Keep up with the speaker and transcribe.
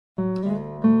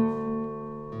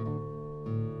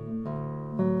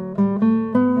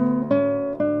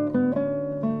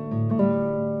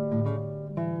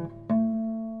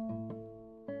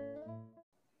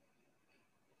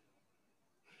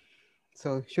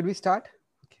So should we start?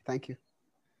 Okay, thank you.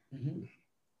 Mm-hmm.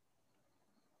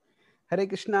 Hare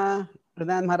Krishna,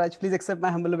 Pradhan Maharaj, please accept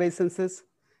my humble obeisances.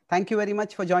 Thank you very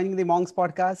much for joining the Monks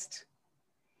podcast.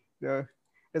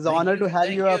 It's an honor to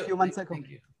have you a few months ago. Thank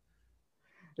you.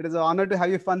 It is an honor to have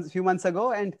you a few months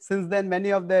ago. And since then,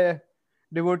 many of the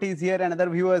devotees here and other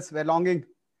viewers were longing,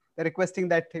 they're requesting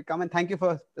that you come, and thank you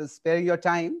for sparing your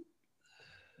time.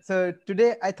 So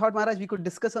today I thought, Maharaj, we could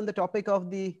discuss on the topic of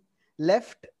the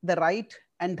left, the right,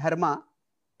 and dharma.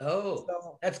 Oh,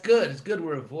 so, that's good. It's good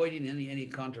we're avoiding any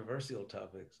controversial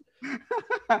topics.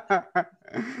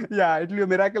 Yeah, it will be a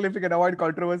miracle if we can avoid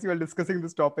controversy while discussing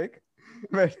this topic.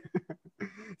 But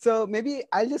so maybe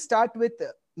I'll just start with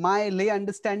my lay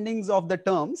understandings of the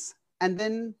terms, and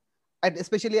then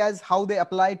especially as how they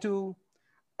apply to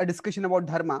a discussion about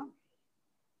dharma,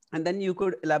 and then you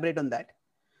could elaborate on that.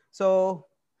 So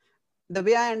the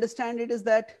way I understand it is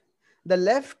that the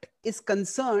left is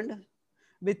concerned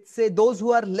with, say, those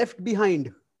who are left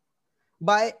behind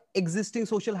by existing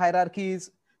social hierarchies,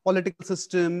 political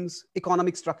systems,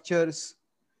 economic structures.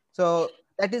 So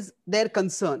that is their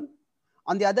concern.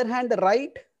 On the other hand, the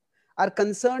right are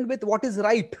concerned with what is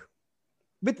right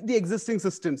with the existing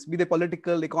systems, be they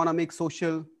political, economic,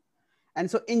 social. And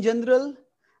so in general,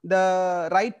 the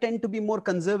right tend to be more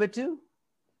conservative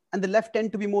and the left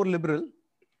tend to be more liberal.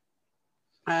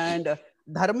 And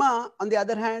dharma, on the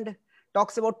other hand,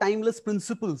 talks about timeless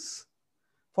principles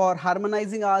for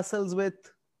harmonizing ourselves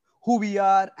with who we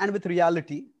are and with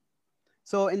reality.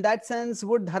 So in that sense,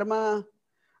 would dharma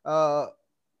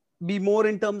be more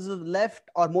in terms of left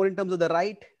or more in terms of the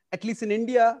right? At least in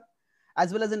India,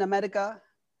 as well as in America,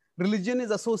 religion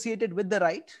is associated with the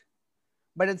right.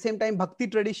 But at the same time, bhakti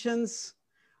traditions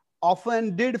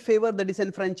often did favor the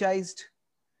disenfranchised.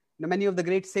 Many of the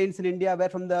great saints in India were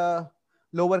from the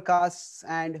lower castes.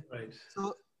 And right.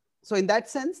 So in that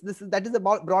sense, that is the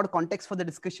broad context for the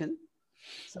discussion.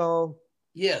 So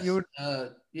yes,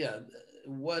 yeah.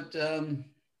 What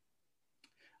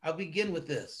I'll begin with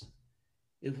this.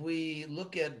 If we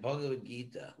look at Bhagavad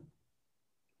Gita,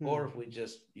 or if we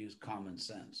just use common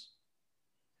sense,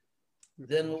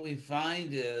 then what we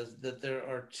find is that there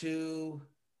are two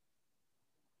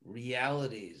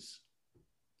realities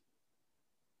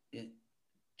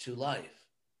to life.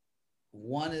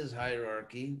 One is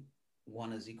hierarchy,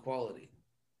 one is equality.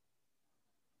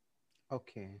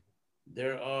 Okay.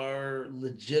 There are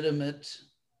legitimate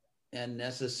and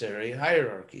necessary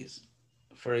hierarchies.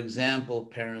 For example,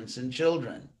 parents and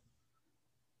children.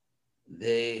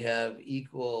 They have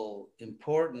equal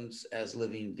importance as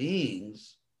living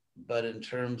beings, but in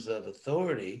terms of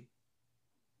authority,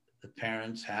 the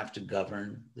parents have to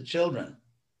govern the children.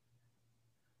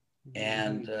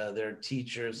 And there are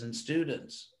teachers and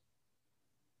students.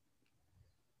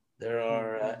 There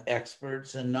are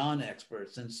experts and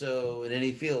non-experts. And so in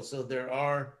any field, so there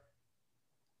are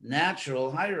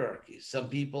natural hierarchies. Some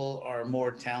people are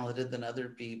more talented than other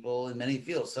people in many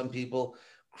fields. Some people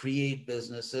create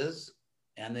businesses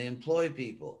and they employ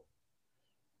people.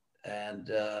 And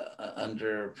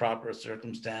under proper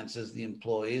circumstances, the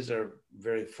employees are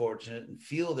very fortunate and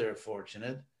feel they're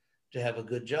fortunate to have a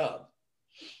good job.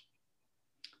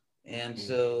 And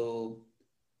so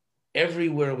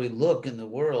everywhere we look in the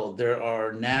world, there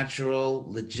are natural,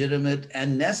 legitimate,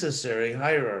 and necessary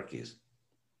hierarchies.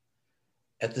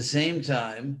 At the same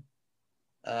time,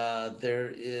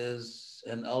 there is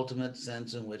an ultimate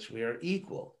sense in which we are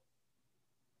equal.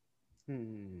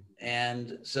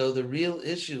 And so the real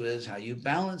issue is how you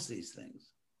balance these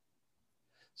things.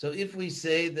 So if we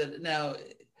say that now,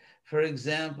 for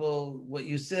example, what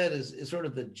you said is sort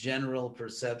of the general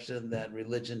perception that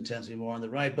religion tends to be more on the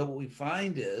right. But what we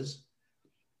find is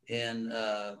in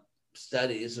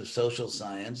studies of social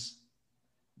science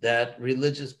that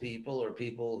religious people or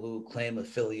people who claim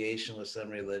affiliation with some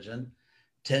religion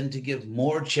tend to give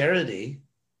more charity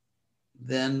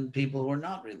than people who are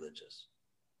not religious.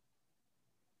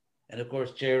 And of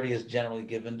course, charity is generally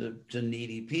given to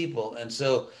needy people. And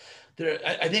so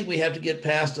I think we have to get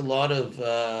past a lot of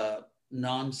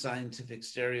non-scientific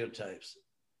stereotypes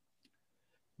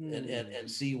and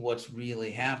see what's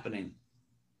really happening.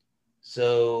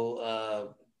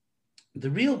 So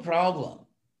the real problem,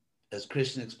 as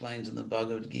Krishna explains in the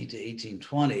Bhagavad Gita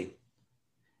 18:20,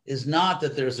 is not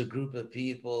that there's a group of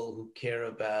people who care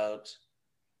about,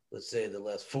 let's say, the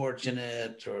less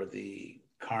fortunate or the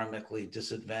karmically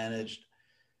disadvantaged.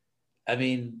 I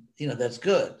mean, that's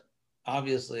good.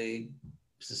 Obviously,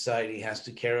 society has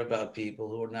to care about people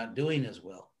who are not doing as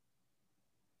well.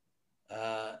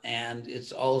 And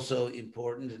it's also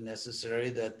important and necessary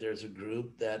that there's a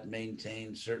group that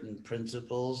maintains certain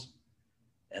principles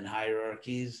and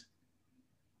hierarchies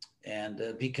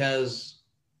And because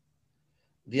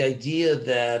the idea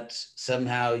that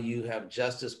somehow you have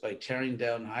justice by tearing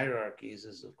down hierarchies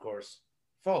is, of course,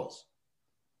 false.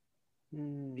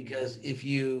 Because if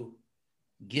you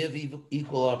give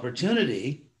equal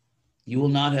opportunity, you will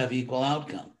not have equal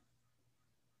outcome,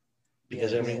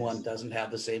 because everyone doesn't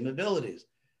have the same abilities.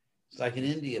 It's like in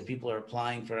India, people are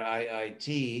applying for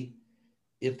IIT.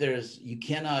 You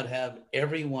cannot have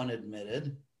everyone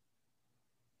admitted,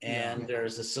 and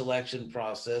there's a selection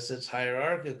process. It's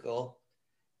hierarchical.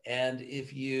 And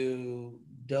if you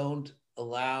don't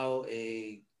allow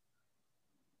a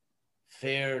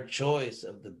fair choice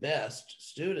of the best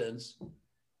students,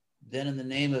 then in the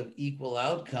name of equal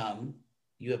outcome,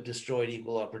 you have destroyed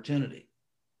equal opportunity.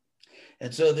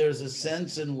 And so there's a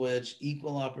sense in which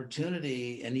equal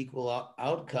opportunity and equal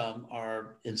outcome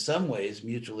are in some ways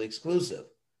mutually exclusive.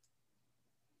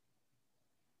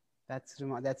 That's true,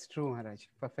 Maharaj.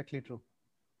 Perfectly true.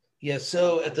 Yes.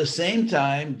 So at the same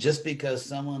time, just because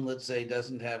someone, let's say,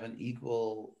 doesn't have an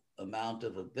equal amount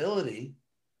of ability,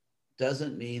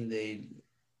 doesn't mean they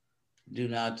do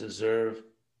not deserve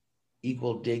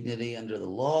equal dignity under the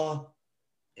law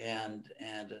and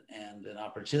an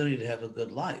opportunity to have a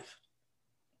good life.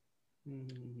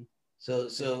 Mm-hmm.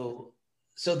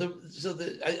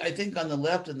 I think on the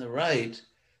left and the right,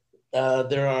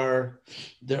 there are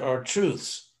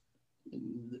truths,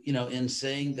 in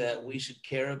saying that we should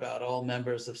care about all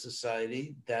members of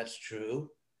society. That's true.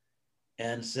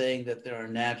 And saying that there are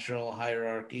natural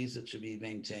hierarchies that should be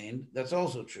maintained. That's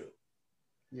also true.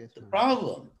 Yes. The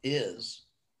problem is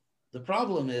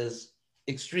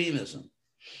extremism.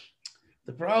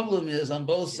 The problem is on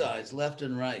both sides, left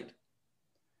and right.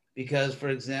 Because, for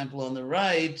example, on the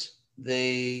right,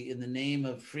 they, in the name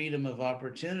of freedom of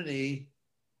opportunity,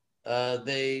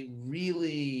 they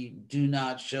really do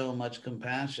not show much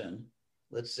compassion,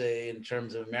 let's say in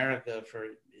terms of America,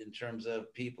 in terms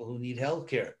of people who need health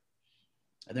care.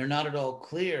 And they're not at all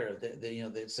clear.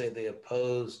 They say they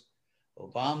oppose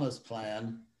Obama's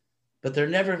plan, but they're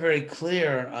never very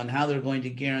clear on how they're going to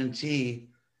guarantee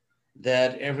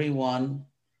that everyone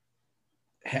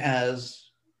has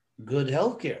good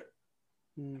health care.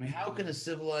 I mean, how can a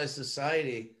civilized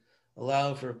society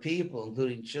allow for people,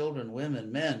 including children,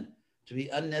 women, men, to be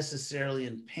unnecessarily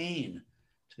in pain,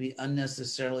 to be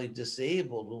unnecessarily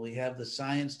disabled when we have the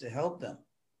science to help them?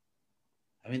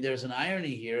 I mean, there's an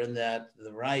irony here in that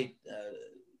the right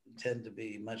tend to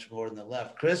be much more than the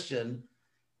left Christian.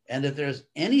 And if there's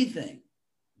anything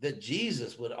that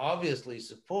Jesus would obviously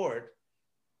support,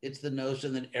 it's the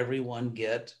notion that everyone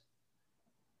get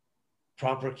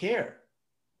proper care.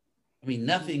 I mean,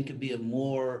 nothing could be a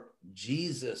more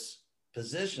Jesus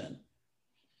position.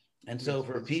 And so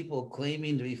for people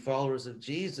claiming to be followers of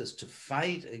Jesus to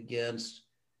fight against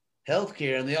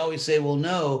healthcare, and they always say, well,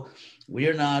 no, we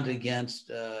are not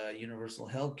against universal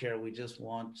healthcare. We just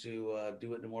want to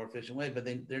do it in a more efficient way. But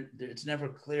it's never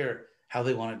clear how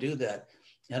they want to do that.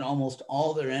 And almost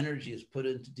all their energy is put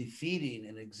into defeating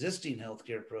an existing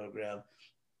healthcare program.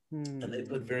 And they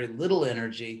put very little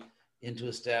energy into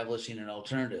establishing an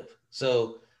alternative.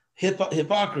 So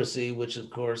hypocrisy, which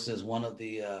of course is one of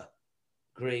the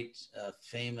great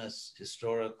famous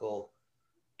historical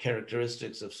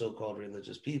characteristics of so-called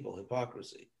religious people,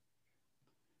 hypocrisy.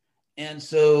 And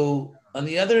so on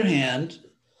the other hand,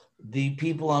 the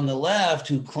people on the left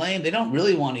who claim they don't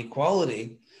really want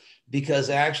equality, because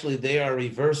actually they are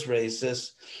reverse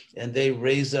racist and they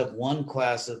raise up one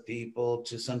class of people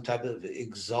to some type of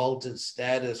exalted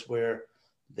status where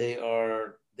they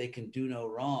can do no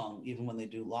wrong, even when they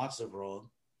do lots of wrong.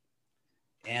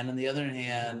 And on the other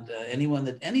hand, anyone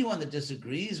that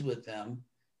disagrees with them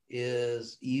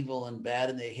is evil and bad,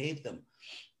 and they hate them.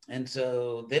 And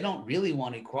so they don't really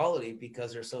want equality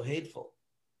because they're so hateful.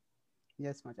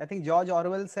 Yes, much. I think George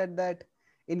Orwell said that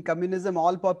in communism,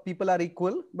 all people are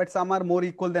equal, but some are more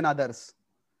equal than others.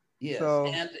 Yes, so,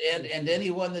 and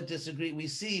anyone that disagrees, we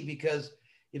see, because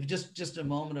if just a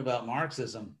moment about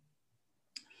Marxism,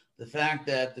 the fact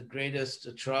that the greatest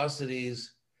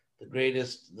atrocities, the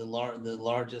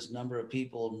largest number of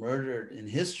people murdered in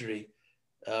history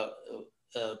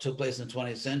took place in the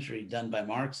 20th century, done by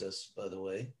Marxists, by the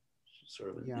way.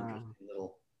 Sort of an interesting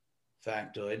little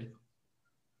factoid.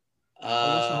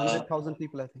 Almost 100,000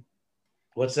 people, I think.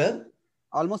 What's that?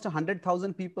 Almost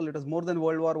 100,000 people. It was more than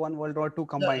World War I, World War II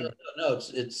combined. No,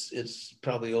 it's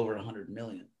probably over 100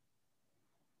 million.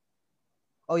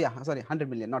 Oh yeah, sorry, 100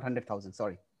 million, not 100,000.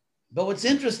 Sorry. But what's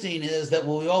interesting is that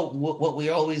what we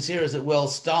always hear is that, well,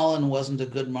 Stalin wasn't a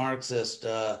good Marxist.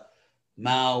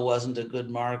 Mao wasn't a good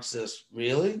Marxist.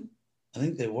 Really? I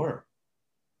think they were.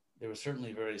 They were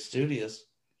certainly very studious.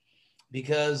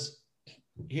 because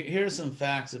here are some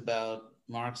facts about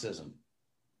Marxism.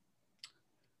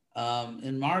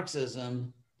 In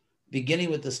Marxism, beginning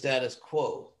with the status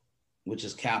quo, which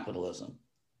is capitalism.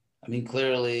 I mean,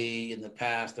 clearly in the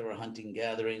past, there were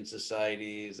hunting-gathering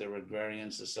societies, there were agrarian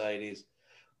societies.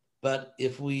 But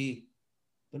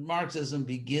Marxism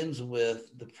begins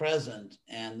with the present,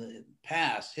 and the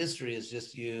past history is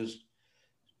just used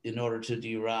in order to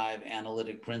derive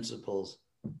analytic principles.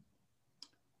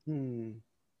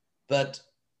 But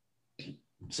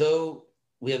so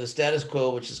we have the status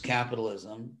quo, which is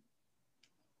capitalism.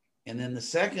 And then the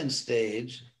second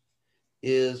stage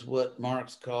is what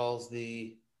Marx calls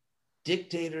the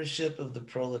dictatorship of the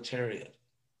proletariat.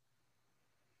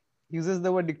 Uses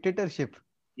the word dictatorship.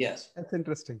 Yes. That's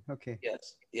interesting. Okay.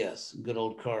 Yes. Good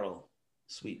old Karl.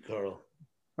 Sweet Karl.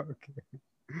 Okay.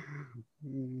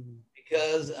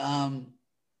 Because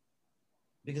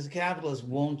the capitalists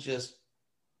won't just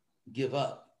give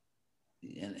up.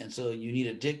 And so you need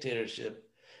a dictatorship.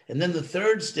 And then the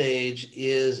third stage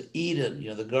is Eden,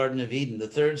 the Garden of Eden. The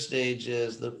third stage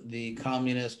is the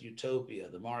communist utopia,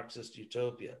 the Marxist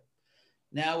utopia.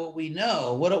 Now, what we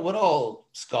know, what all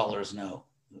scholars know,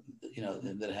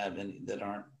 that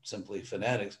aren't simply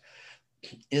fanatics,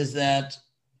 is that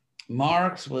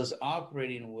Marx was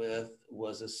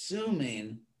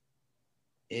assuming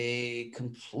a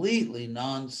completely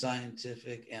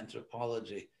non-scientific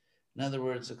anthropology. In other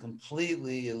words, a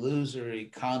completely illusory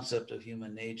concept of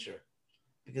human nature.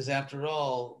 Because after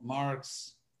all,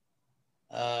 Marx,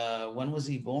 when was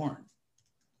he born?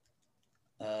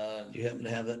 Do you happen to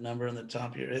have that number on the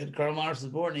top of your head? Karl Marx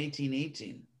was born in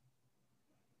 1818.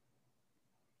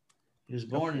 He was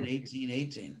born in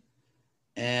 1818.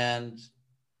 And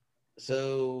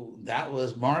so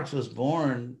Marx was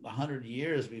born 100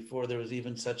 years before there was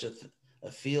even such a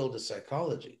field of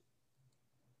psychology.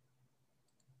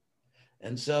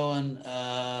 And so in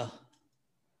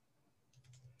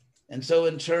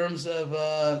terms of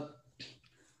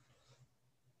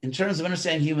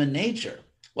understanding human nature,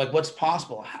 like what's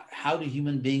possible, how do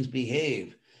human beings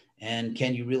behave, and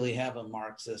can you really have a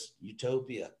Marxist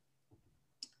utopia?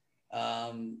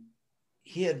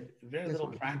 He had very little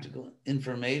practical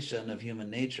information of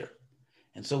human nature.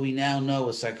 And so we now know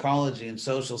with psychology and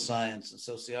social science and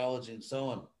sociology and so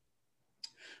on,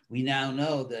 we now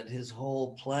know that his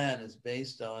whole plan is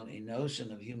based on a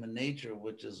notion of human nature,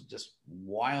 which is just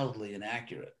wildly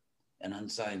inaccurate and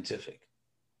unscientific.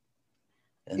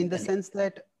 In the sense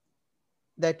that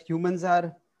humans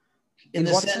are... In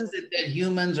the sense that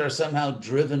humans are somehow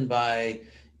driven by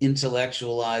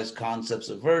intellectualized concepts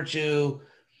of virtue,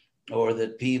 or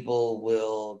that people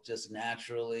will just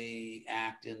naturally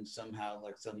act in somehow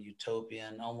like some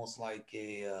utopian, almost like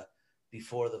a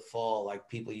before the fall, like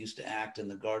people used to act in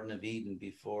the Garden of Eden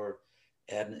before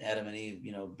Adam and Eve,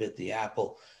 bit the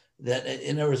apple. That,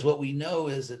 in other words, what we know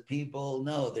is that people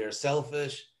know they're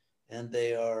selfish, and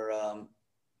they are,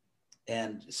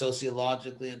 and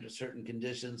sociologically under certain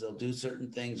conditions, they'll do certain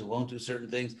things or won't do certain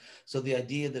things. So the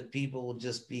idea that people will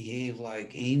just behave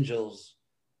like angels,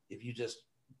 if you just,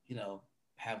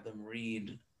 have them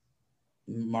read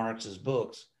Marx's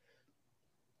books,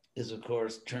 is of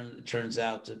course turns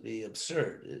out to be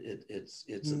absurd. It's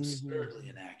absurdly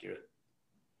inaccurate.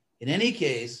 In any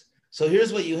case, so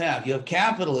here's what you have. You have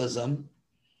capitalism,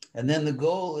 and then the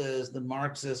goal is the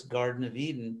Marxist Garden of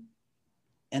Eden.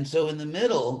 And so in the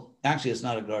middle, actually it's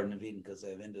not a Garden of Eden because they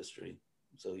have industry,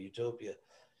 so utopia.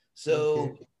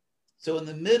 So in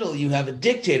the middle, you have a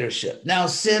dictatorship. Now,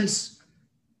 since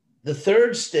the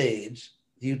third stage,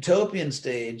 the utopian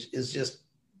stage, is just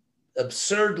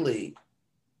absurdly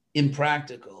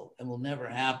impractical and will never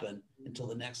happen until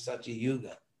the next Satya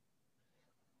Yuga.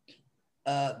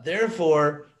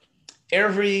 Therefore,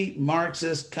 every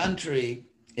Marxist country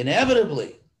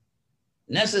inevitably,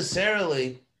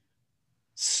 necessarily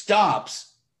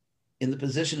stops in the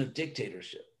position of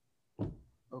dictatorship.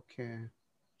 Okay.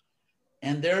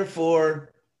 And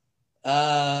therefore,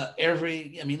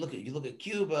 you look at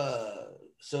Cuba,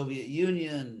 Soviet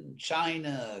Union,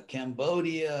 China,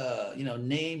 Cambodia,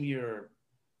 name your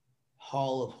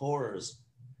hall of horrors,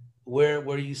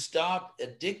 where you stop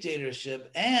at dictatorship.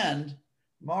 And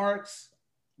Marx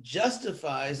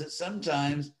justifies it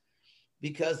sometimes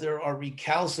because there are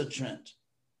recalcitrant,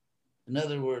 in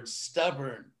other words,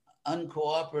 stubborn,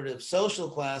 uncooperative social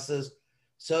classes.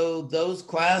 So those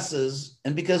classes,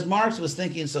 and because Marx was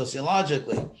thinking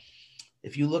sociologically,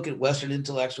 if you look at Western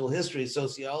intellectual history,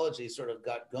 sociology sort of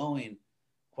got going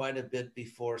quite a bit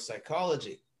before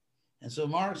psychology. And so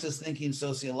Marx is thinking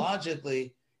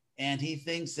sociologically, and he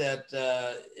thinks that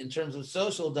in terms of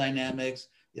social dynamics,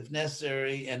 if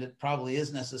necessary, and it probably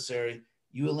is necessary,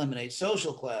 you eliminate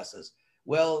social classes.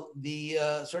 Well, the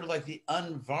sort of like the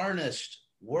unvarnished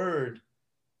word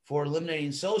for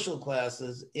eliminating social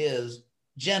classes is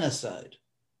genocide.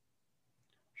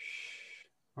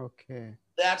 Okay.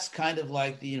 That's kind of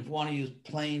like the, if you want to use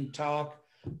plain talk,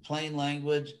 plain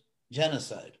language,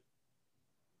 genocide.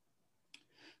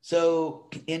 So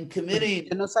in committing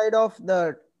genocide of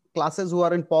the classes who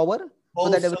are in power, so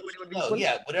that everybody would be equal?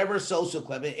 yeah, whatever social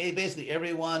class, basically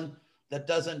everyone that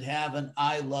doesn't have an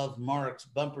 "I love Marx"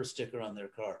 bumper sticker on their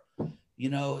car. You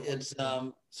know, it's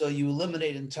so you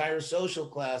eliminate entire social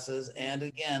classes, and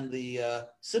again, the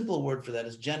simple word for that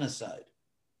is genocide.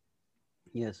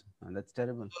 Yes, that's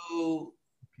terrible. So,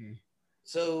 okay.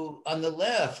 So on the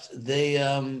left, they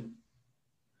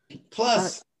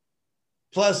plus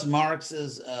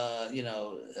Marx's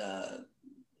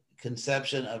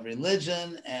conception of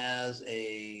religion as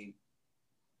a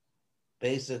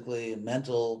basically a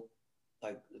mental,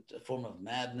 like a form of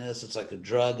madness. It's like a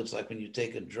drug. It's like when you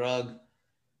take a drug,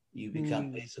 you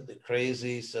become basically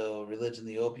crazy. So religion,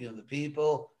 the opium of the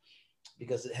people,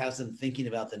 because it has them thinking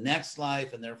about the next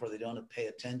life, and therefore they don't pay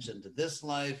attention to this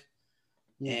life.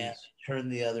 And turn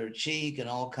the other cheek and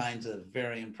all kinds of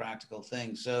very impractical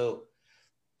things. So,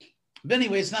 but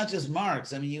anyway, it's not just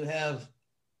Marx. I mean, you have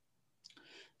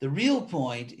the real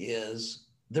point is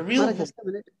the real. Mara, just a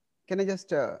minute. Can I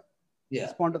just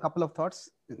respond to a couple of thoughts?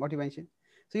 What you mentioned.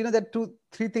 So you know that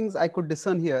three things I could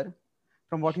discern here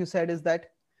from what you said is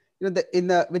that you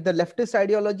know with the leftist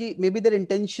ideology, maybe their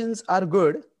intentions are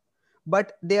good,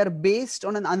 but they are based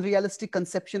on an unrealistic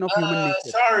conception of human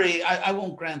nature. Sorry, I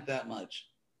won't grant that much.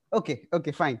 Okay,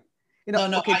 fine. You know,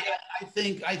 no, okay.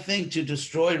 I think to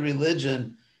destroy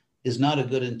religion is not a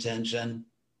good intention.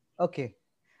 Okay.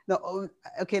 Now,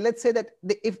 okay, let's say that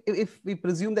if we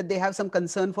presume that they have some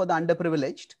concern for the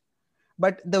underprivileged,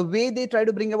 but the way they try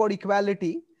to bring about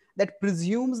equality, that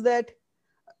presumes that,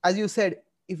 as you said,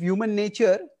 if human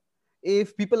nature,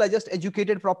 if people are just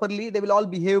educated properly, they will all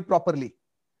behave properly.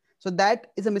 So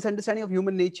that is a misunderstanding of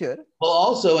human nature. Well,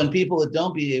 also, and people that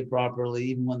don't behave properly,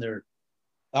 even when they're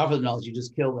offered the knowledge, you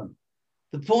just kill them.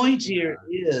 The point here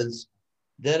is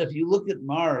that if you look at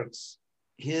Marx,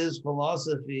 his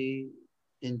philosophy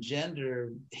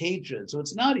engendered hatred. So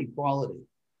it's not equality.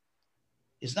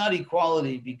 It's not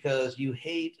equality because you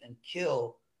hate and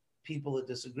kill people that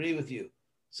disagree with you.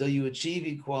 So you achieve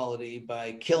equality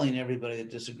by killing everybody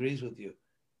that disagrees with you.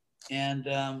 And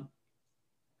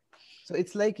so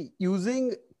it's like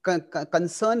using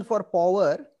concern for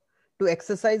power to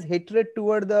exercise hatred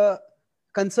toward the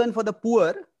concern for the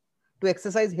poor, to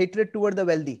exercise hatred toward the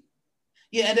wealthy.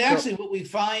 Yeah, and actually what we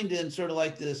find in sort of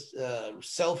like this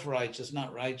self-righteous,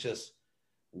 not righteous,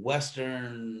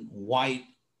 Western white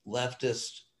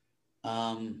leftist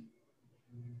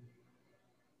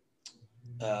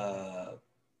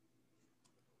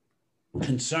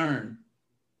concern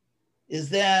is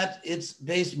that it's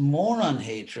based more on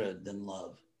hatred than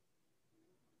love.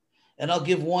 And I'll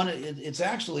give one, it's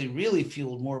actually really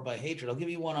fueled more by hatred. I'll give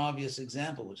you one obvious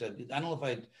example, which I don't know if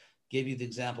I gave you the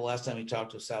example last time we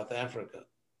talked to South Africa.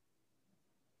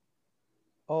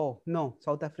 Oh, no,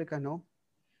 South Africa, no.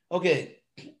 Okay.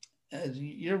 I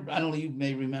don't know, you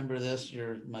may remember this.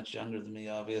 You're much younger than me,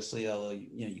 obviously, although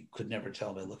you could never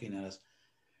tell by looking at us.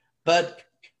 But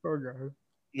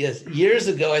yes, years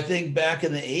ago, I think back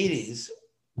in the 80s,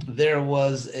 there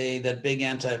was that big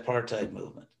anti-apartheid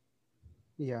movement.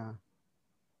 Yeah.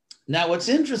 Now, what's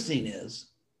interesting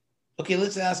is, okay,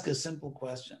 let's ask a simple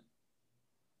question.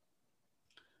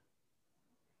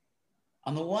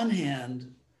 On the one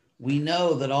hand, we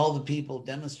know that all the people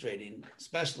demonstrating,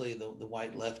 especially the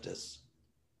white leftists,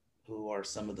 who are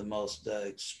some of the most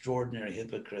extraordinary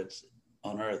hypocrites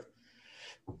on earth,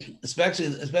 especially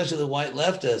the white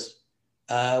leftists,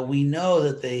 we know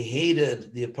that they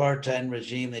hated the apartheid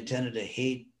regime. They tended to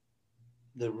hate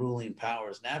the ruling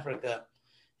powers in Africa.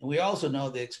 And we also know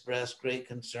they expressed great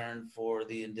concern for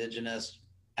the indigenous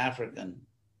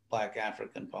Black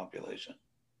African population.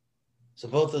 So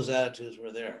both those attitudes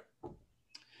were there.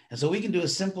 And so we can do a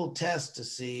simple test to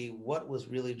see what was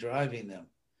really driving them.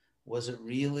 Was it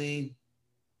really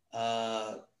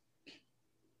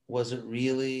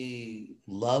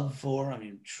love for,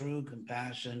 true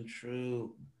compassion,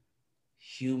 true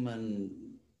human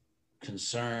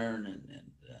concern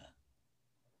and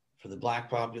for the Black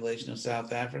population of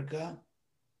South Africa?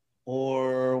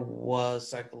 Or were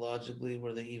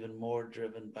they even more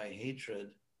driven by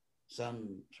hatred,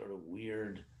 some sort of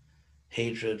weird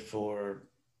hatred for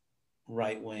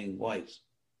right-wing whites?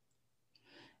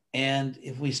 And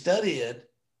if we study it,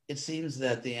 it seems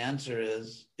that the answer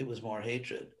is it was more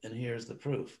hatred. And here's the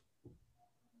proof.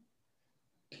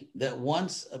 That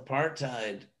once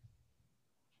apartheid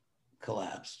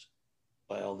collapsed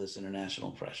by all this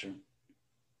international pressure,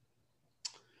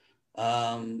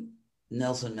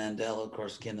 Nelson Mandela, of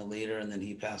course, became the leader, and then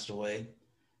he passed away.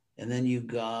 And then you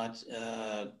got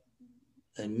a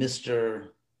Mr.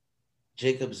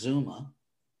 Jacob Zuma,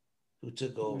 who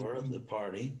took over the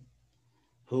party,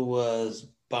 who was,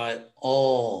 by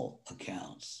all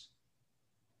accounts,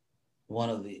 one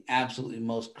of the absolutely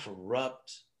most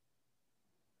corrupt,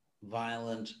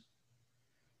 violent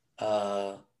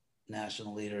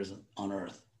national leaders on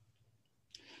earth.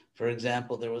 For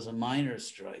example, there was a miners'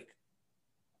 strike.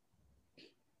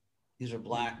 These are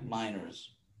black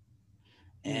miners.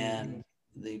 And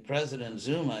the president,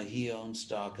 Zuma, he owned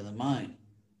stock in the mine.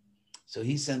 So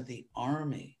he sent the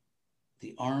army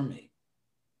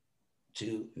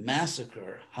to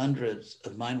massacre hundreds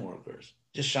of mine workers,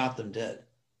 just shot them dead.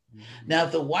 Now,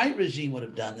 if the white regime would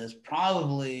have done this,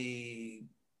 probably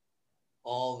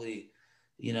all the,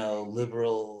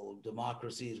 liberal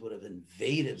democracies would have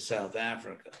invaded South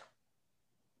Africa.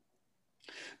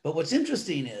 But what's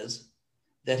interesting is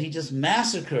that he just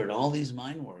massacred all these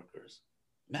mine workers.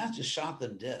 Just shot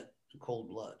them dead in cold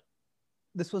blood.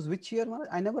 This was which year?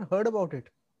 I never heard about it.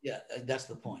 Yeah, that's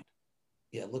the point.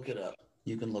 Yeah, look it up.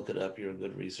 You can look it up. You're a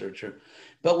good researcher.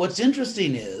 But what's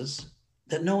interesting is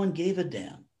that no one gave a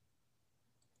damn.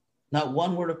 Not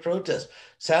one word of protest.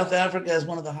 South Africa has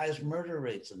one of the highest murder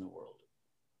rates in the world.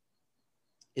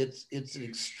 It's an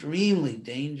extremely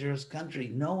dangerous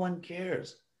country. No one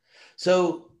cares.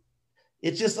 So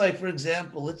it's just like, for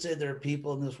example, let's say there are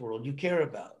people in this world you care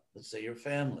about. Let's say your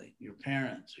family, your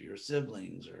parents, or your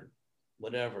siblings, or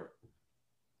whatever.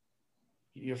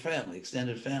 Your family,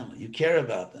 extended family. You care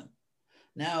about them.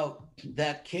 Now,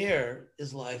 that care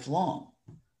is lifelong,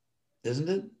 isn't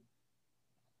it?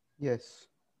 Yes.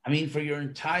 I mean, for your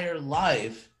entire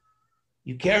life,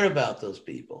 you care about those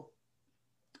people.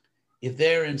 If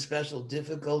they're in special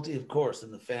difficulty, of course,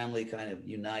 then the family kind of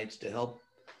unites to help.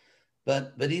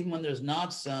 But even when there's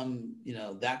not some,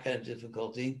 that kind of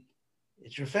difficulty,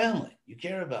 it's your family. You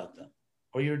care about them.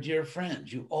 Or your dear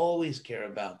friends. You always care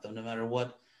about them, no matter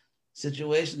what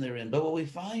situation they're in. But what we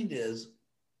find is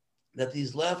that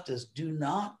these leftists do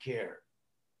not care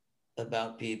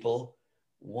about people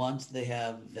once they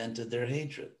have vented their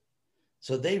hatred.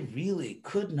 So they really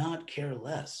could not care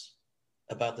less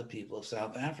about the people of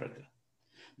South Africa.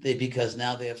 Because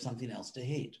now they have something else to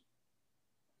hate.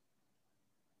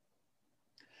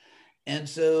 And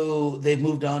so they've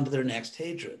moved on to their next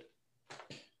hatred.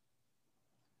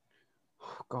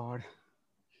 Oh, God.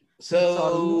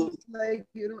 So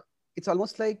it's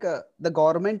almost like the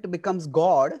government becomes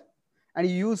God, and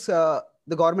you use the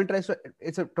government tries to.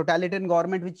 It's a totalitarian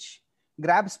government which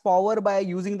grabs power by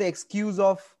using the excuse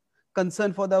of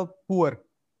concern for the poor.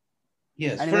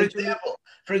 Yes. And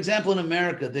for example, in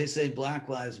America, they say Black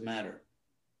Lives Matter.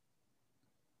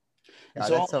 Yeah,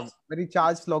 so that's a very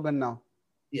charged slogan now.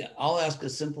 Yeah, I'll ask a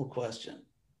simple question.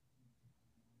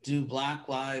 Do Black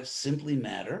lives simply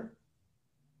matter?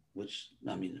 Which,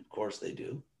 I mean, of course they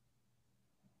do.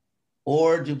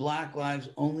 Or do Black lives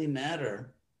only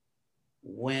matter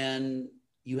when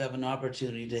you have an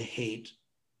opportunity to hate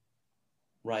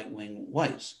right-wing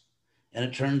whites? And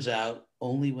it turns out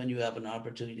only when you have an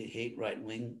opportunity to hate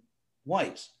right-wing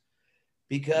whites.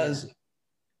 Because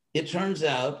it turns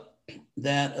out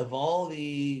that of all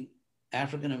the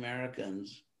African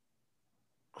Americans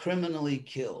criminally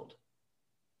killed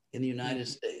in the United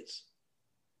States,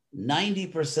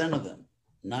 90% of them,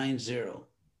 90,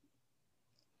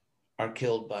 are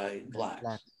killed by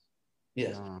blacks.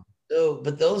 Yes. So,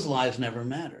 but those lives never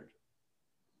mattered.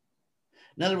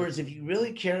 In other words, if you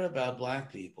really care about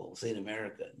Black people, say in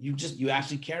America, you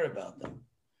actually care about them,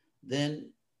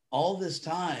 then all this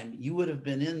time you would have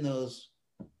been in those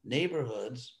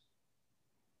neighborhoods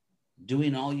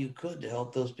doing all you could to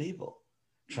help those people,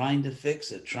 trying to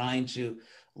fix it, trying to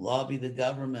lobby the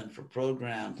government for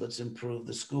programs. Let's improve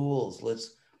the schools.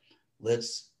 Let's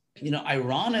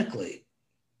ironically,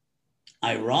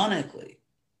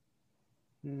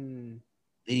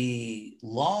 the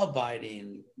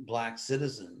law-abiding Black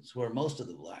citizens, who are most of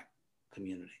the Black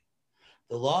community,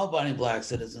 the law-abiding Black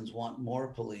citizens want more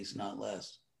police, not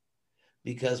less.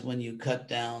 Because when you cut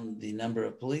down the number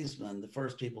of policemen, the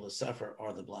first people to suffer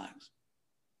are the Blacks.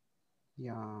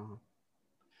 Yeah.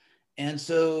 And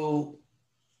so,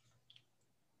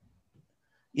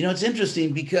 it's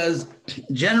interesting because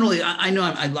generally, I know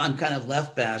I'm kind of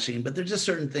left bashing, but there's just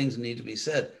certain things that need to be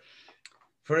said.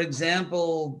 For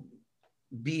example,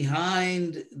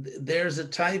 there's a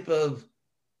type of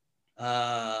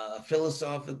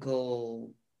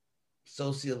philosophical,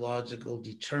 sociological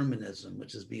determinism,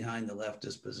 which is behind the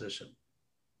leftist position.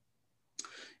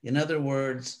 In other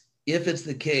words, if it's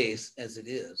the case, as it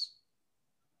is,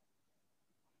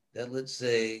 that let's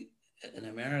say in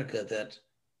America that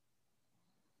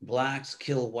blacks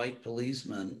kill white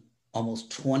policemen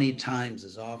almost 20 times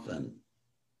as often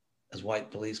as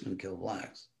white policemen kill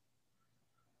blacks,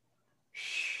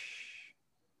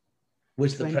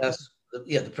 which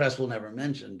the press will never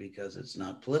mention because it's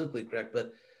not politically correct.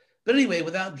 But anyway,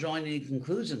 without drawing any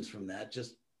conclusions from that,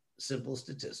 just simple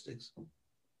statistics,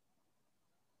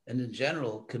 and in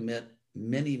general commit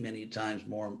many, many times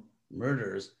more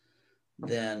murders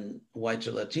than whites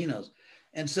or Latinos.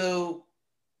 And so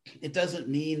it doesn't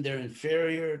mean they're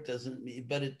inferior,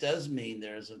 but it does mean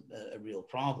there's a real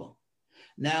problem.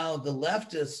 Now, the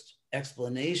leftist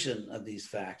explanation of these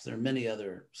facts, there are many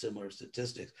other similar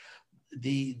statistics.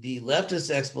 The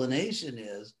leftist explanation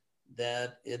is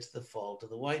that it's the fault of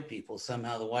the white people.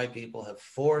 Somehow the white people have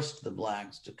forced the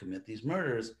blacks to commit these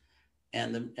murders,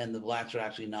 and the blacks are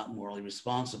actually not morally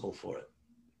responsible for it.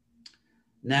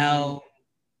 Now,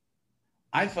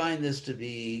 I find this to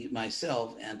be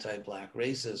myself anti-black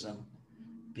racism,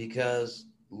 because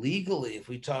legally, if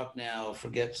we talk now,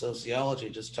 forget sociology,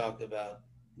 just talk about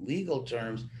legal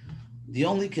terms, the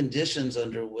only conditions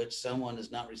under which someone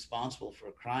is not responsible for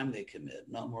a crime they commit,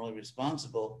 not morally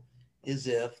responsible, is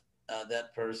if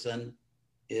that person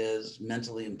is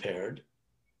mentally impaired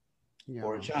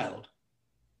or a child.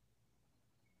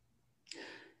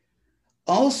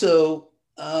 Also,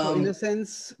 so in a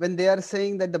sense, when they are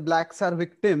saying that the blacks are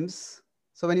victims,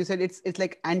 so when you said it's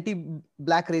like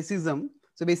anti-black racism,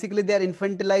 so basically they are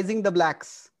infantilizing the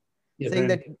blacks, saying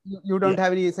that you don't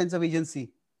have any sense of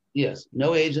agency. Yes,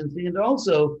 no agency. And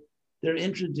also, they're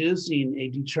introducing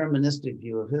a deterministic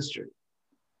view of history.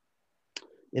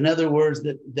 In other words,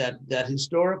 that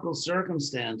historical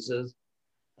circumstances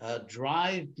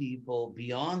drive people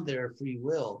beyond their free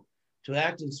will to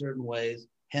act in certain ways,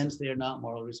 hence they are not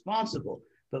morally responsible.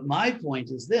 But my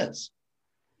point is this: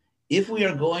 if we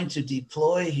are going to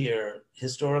deploy here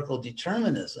historical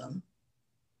determinism,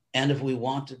 and if we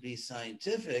want to be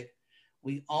scientific,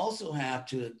 we also have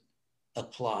to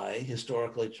apply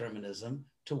historical determinism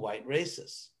to white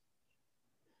racists.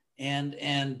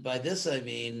 And by this I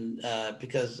mean,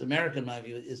 because America, in my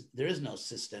view, there is no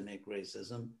systemic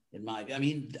racism in my view.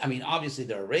 I mean, obviously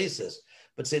there are racists,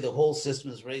 but say the whole system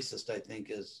is racist, I think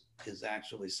is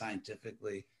actually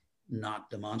scientifically not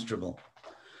demonstrable.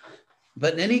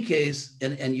 But in any case,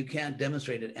 and you can't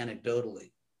demonstrate it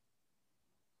anecdotally,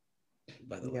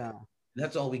 by the way.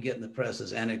 That's all we get in the press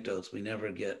is anecdotes. We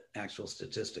never get actual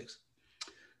statistics.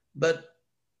 But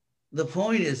the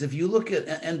point is, if you look at,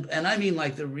 and I mean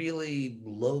like the really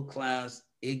low-class,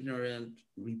 ignorant,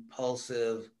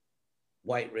 repulsive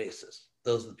white racists,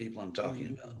 those are the people I'm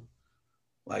talking about.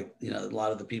 Like, you know, a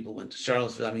lot of the people went to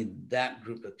Charlottesville. I mean, that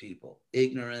group of people,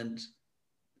 ignorant,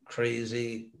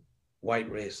 crazy, white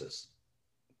racists.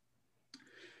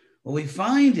 What we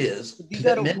find is these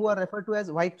are who are referred to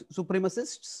as white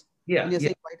supremacists. Yeah, when you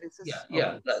say white racists?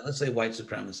 Yeah. Let's say white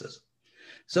supremacists.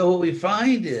 So what we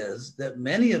find is that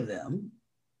many of them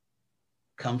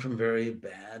come from very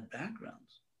bad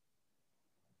backgrounds.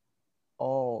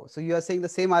 Oh, so you are saying the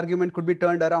same argument could be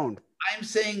turned around? I'm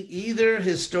saying either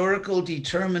historical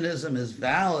determinism is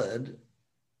valid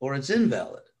or it's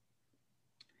invalid.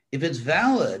 If it's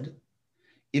valid,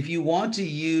 if you want to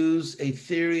use a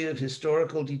theory of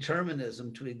historical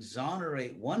determinism to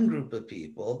exonerate one group of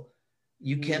people,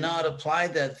 you cannot apply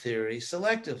that theory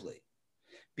selectively.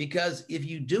 Because if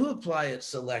you do apply it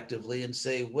selectively and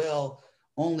say, well,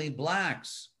 only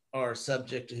blacks are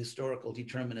subject to historical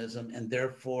determinism and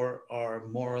therefore are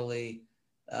morally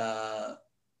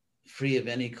free of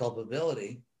any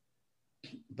culpability,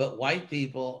 but white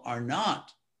people are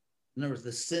not. In other words,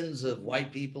 the sins of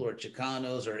white people or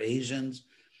Chicanos or Asians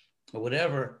or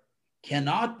whatever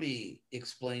cannot be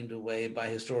explained away by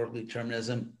historical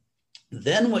determinism.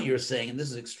 Then what you're saying, and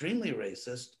this is extremely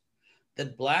racist,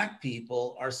 that black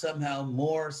people are somehow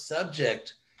more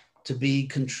subject to be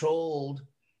controlled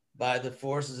by the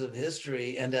forces of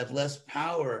history and have less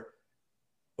power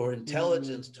or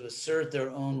intelligence to assert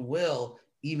their own will,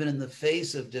 even in the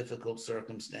face of difficult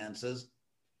circumstances.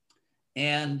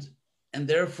 And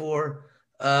therefore,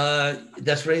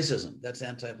 that's racism. That's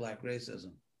anti-black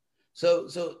racism.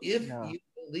 So if you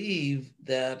believe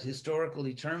that historical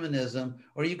determinism,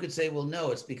 or you could say, well,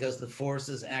 no, it's because the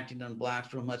forces acting on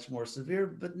blacks were much more severe,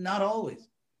 but not always.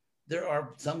 There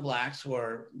are some blacks who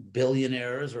are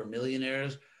billionaires or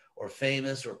millionaires or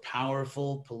famous or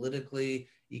powerful politically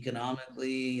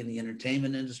economically, in the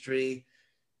entertainment industry,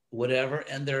 whatever.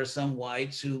 And there are some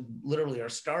whites who literally are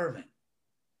starving.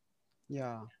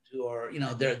 Yeah. Who are,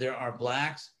 there are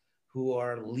blacks who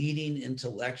are leading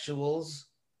intellectuals,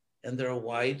 and there are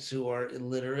whites who are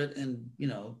illiterate and,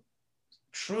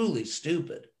 truly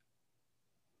stupid.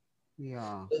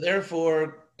 Yeah. So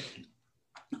therefore,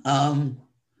 and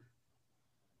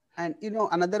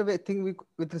another thing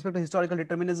with respect to historical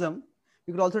determinism,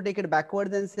 we could also take it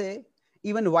backwards and say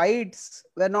even whites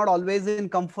were not always in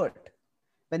comfort.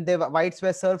 When whites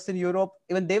were serfs in Europe,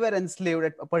 even they were enslaved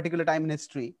at a particular time in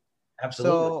history.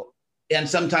 Absolutely. So, and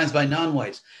sometimes by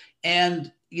non-whites.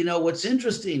 And, what's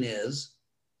interesting is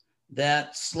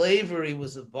that slavery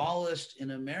was abolished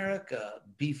in America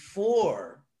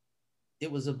before it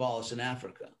was abolished in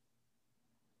Africa.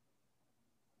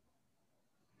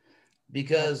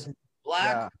 Because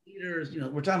black leaders,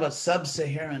 we're talking about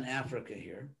sub-Saharan Africa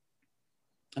here.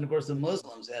 And of course, the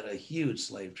Muslims had a huge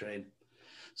slave trade.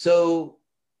 So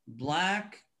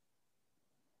black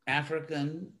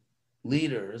African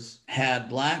leaders had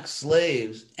black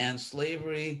slaves, and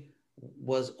slavery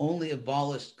was only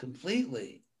abolished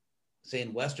completely, say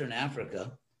in Western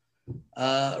Africa,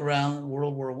 around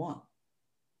World War I.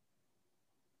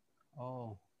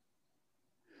 Oh.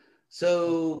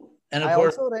 So, and of I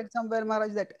course, also read somewhere,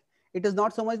 Maharaj, that it is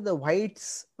not so much the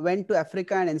whites went to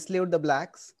Africa and enslaved the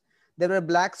blacks. There were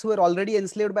blacks who were already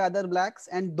enslaved by other blacks,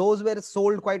 and those were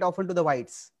sold quite often to the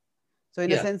whites. So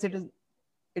in a sense,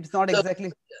 it's not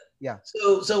exactly. Yeah.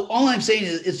 So all I'm saying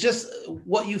is, it's just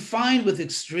what you find with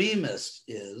extremists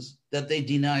is that they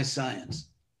deny science,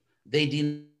 they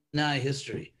deny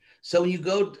history. So when you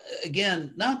go,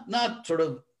 again, not sort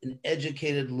of an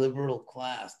educated liberal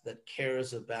class that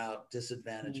cares about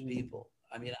disadvantaged people.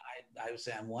 I mean, I would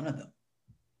say I'm one of them.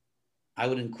 I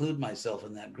would include myself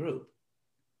in that group.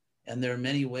 And there are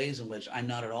many ways in which I'm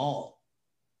not at all,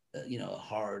 a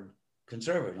hard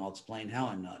conservative. And I'll explain how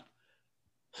I'm not.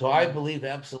 So I believe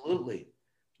absolutely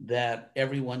that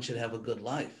everyone should have a good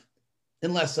life,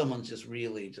 unless someone's just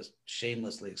really just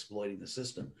shamelessly exploiting the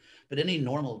system. But any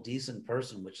normal, decent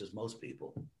person, which is most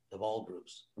people of all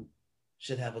groups,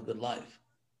 should have a good life.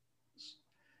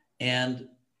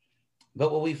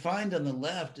 But what we find on the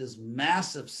left is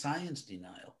massive science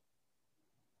denial,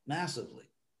 massively.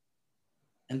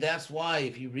 And that's why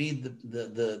if you read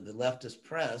the leftist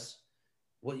press,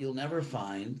 what you'll never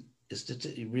find is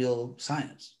real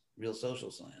science, real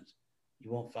social science. You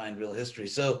won't find real history.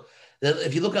 So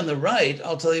if you look on the right,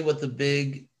 I'll tell you what the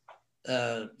big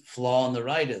flaw on the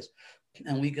right is.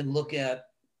 And we can look at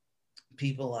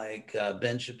people like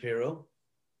Ben Shapiro,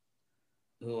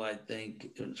 who I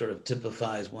think sort of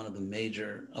typifies one of the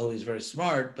major, he's very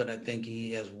smart, but I think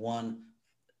he has one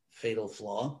fatal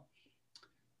flaw.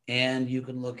 And you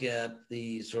can look at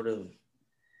the sort of,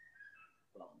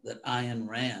 that Ayn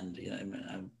Rand,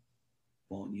 I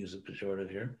won't use a pejorative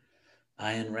here.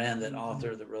 Ayn Rand, that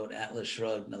author that wrote Atlas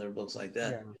Shrugged and other books like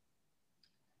that. Yeah.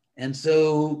 And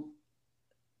so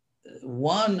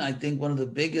I think one of the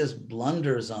biggest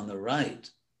blunders on the right,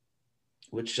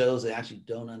 which shows they actually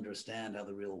don't understand how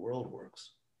the real world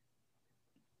works,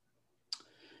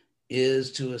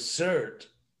 is to assert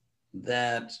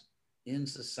that in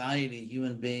society,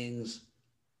 human beings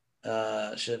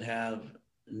should have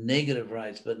negative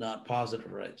rights, but not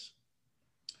positive rights.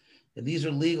 And these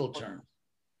are legal terms.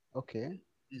 Okay.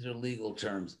 These are legal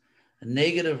terms. A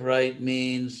negative right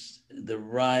means the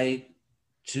right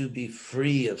to be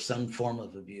free of some form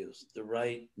of abuse, the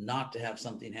right not to have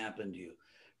something happen to you.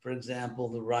 For example,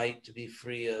 the right to be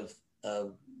free of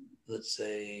let's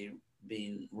say,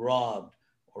 being robbed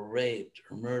or raped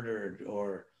or murdered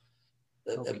or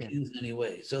abused in any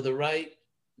way. So the right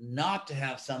not to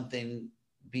have something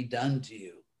be done to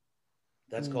you,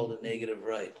 that's called a negative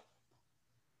right.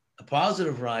 A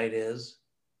positive right is,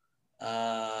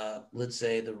 let's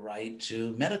say, the right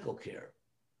to medical care,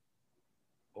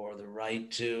 or the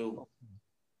right to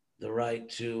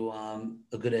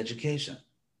a good education,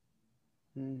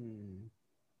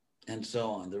 and so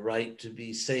on. The right to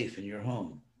be safe in your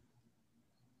home.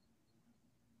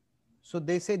 So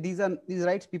they say these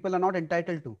rights people are not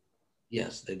entitled to.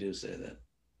 Yes, they do say that.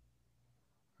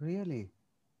 Really?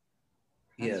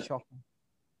 That's yeah. Shocking.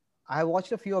 I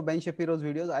watched a few of Ben Shapiro's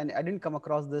videos. I didn't come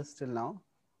across this till now.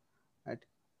 Right?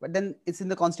 But then it's in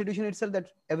the Constitution itself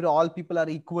that all people are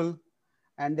equal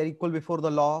and they're equal before the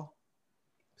law.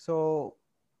 So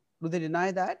do they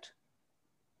deny that?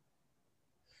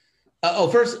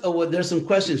 There's some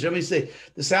questions. Let me say,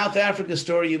 the South Africa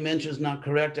story you mentioned is not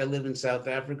correct. I live in South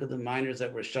Africa. The miners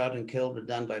that were shot and killed were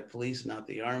done by police, not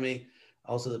the army.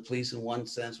 Also, the police, in one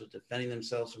sense, was defending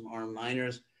themselves from armed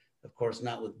miners. Of course,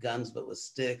 not with guns, but with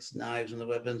sticks, knives, and the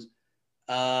weapons.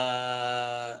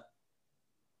 I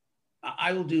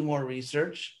will do more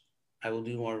research.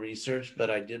 But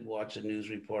I did watch a news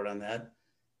report on that.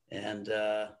 And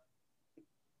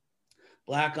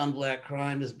black on black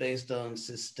crime is based on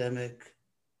systemic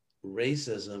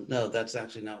racism. No, that's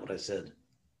actually not what I said.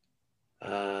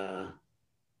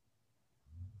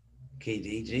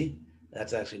 KDG,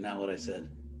 that's actually not what I said.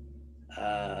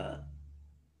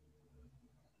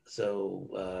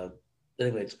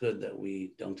 Anyway, it's good that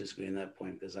we don't disagree on that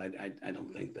point, because I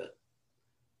don't think that.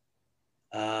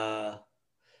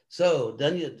 So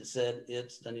Dunya said,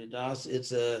 Dunya Das,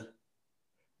 it's a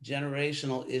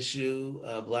generational issue.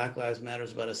 Black Lives Matter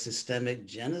is about a systemic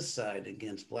genocide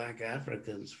against Black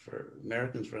Americans for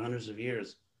hundreds of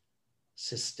years.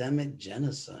 Systematic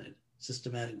genocide.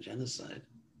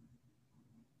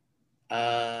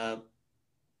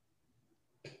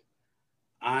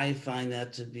 I find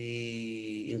that to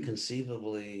be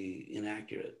inconceivably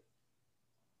inaccurate.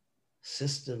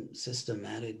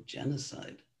 Systematic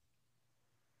genocide.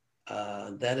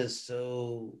 That is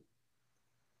so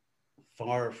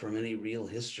far from any real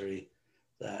history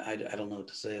that I don't know what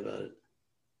to say about it.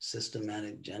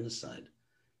 Systematic genocide,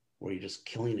 where you're just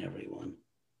killing everyone.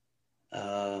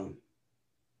 Yeah,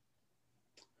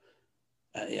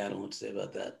 I don't know what to say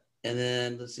about that. And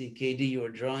then let's see, KD, you are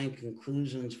drawing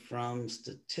conclusions from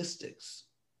statistics.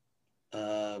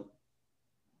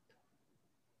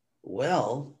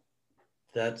 Well,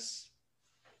 that's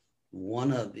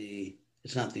one of the,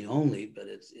 it's not the only, but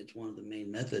it's one of the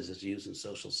main methods that's used in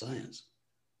social science.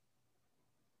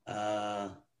 As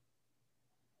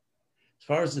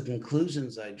far as the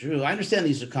conclusions I drew, I understand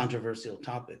these are controversial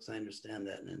topics. I understand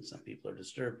that, and some people are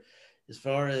disturbed. As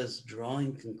far as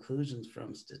drawing conclusions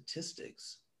from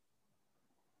statistics,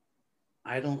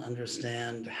 I don't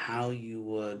understand how you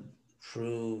would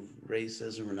prove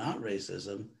racism or not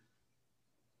racism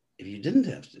if you didn't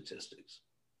have statistics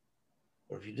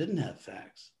or if you didn't have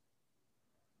facts.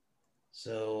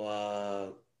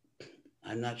 So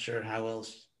I'm not sure how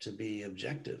else to be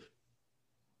objective.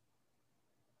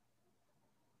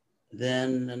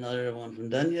 Then another one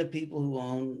from Dunya, people who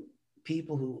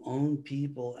own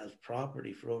people as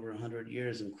property for over 100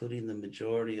 years, including the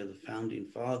majority of the founding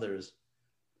fathers,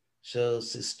 shows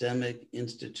systemic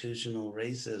institutional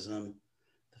racism.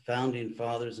 The founding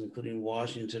fathers, including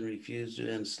Washington, refused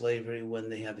to end slavery when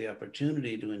they had the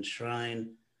opportunity to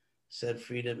enshrine said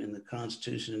freedom in the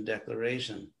Constitution and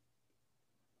Declaration.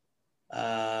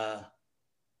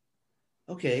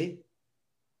 Okay.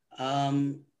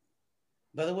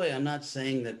 By the way, I'm not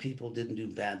saying that people didn't do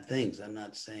bad things. I'm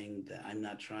not saying that. I'm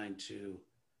not trying to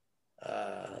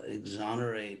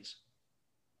exonerate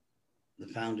the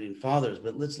founding fathers,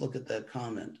 but let's look at that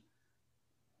comment.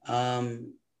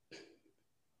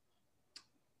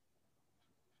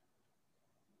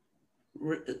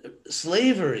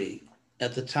 Slavery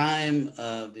at the time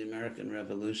of the American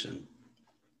Revolution,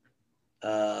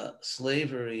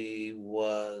 slavery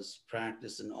was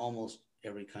practiced in almost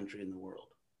every country in the world,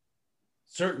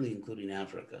 certainly including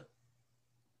Africa.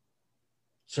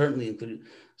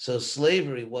 So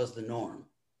slavery was the norm.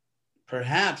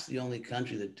 Perhaps the only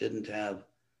country that didn't have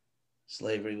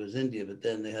slavery was India, but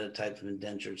then they had a type of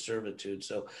indentured servitude.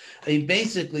 So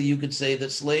basically you could say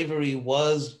that slavery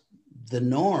was the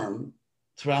norm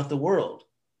throughout the world,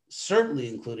 certainly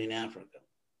including Africa.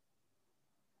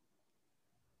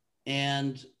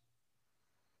 And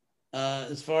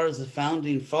as far as the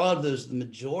founding fathers, the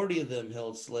majority of them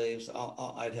held slaves.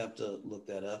 I'd have to look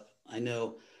that up. I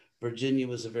know Virginia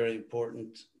was a very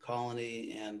important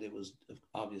colony, and it was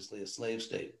obviously a slave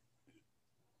state.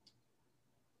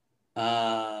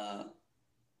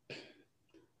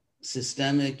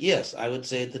 Systemic, yes, I would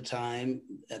say at that time,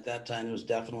 there was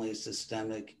definitely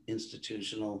systemic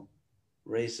institutional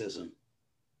racism.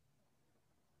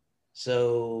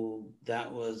 So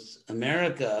that was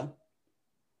America,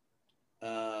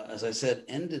 as I said,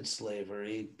 ended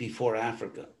slavery before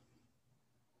Africa.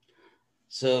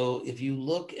 So if you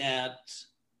look at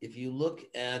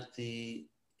the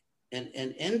and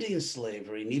ending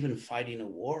slavery and even fighting a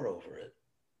war over it,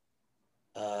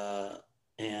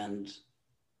 and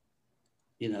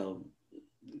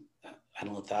I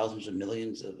don't know, thousands of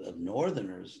millions of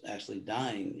Northerners actually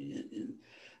dying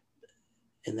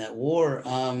in that war.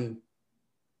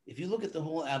 If you look at the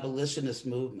whole abolitionist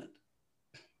movement,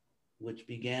 which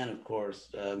began, of course,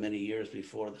 many years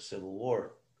before the Civil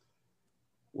War,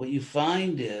 what you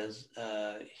find is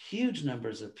huge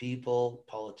numbers of people,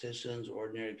 politicians,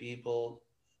 ordinary people,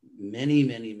 many,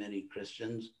 many, many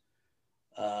Christians.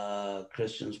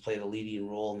 Christians played a leading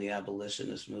role in the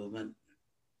abolitionist movement.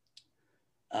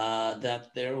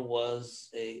 that there was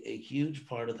a huge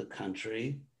part of the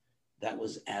country that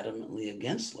was adamantly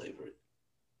against slavery.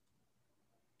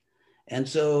 And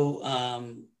so,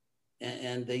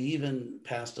 and they even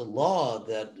passed a law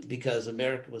that because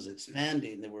America was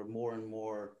expanding, there were more and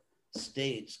more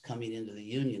states coming into the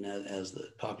Union as the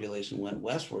population went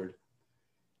westward.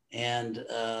 And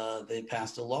they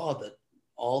passed a law that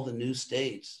all the new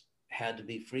states had to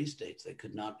be free states. They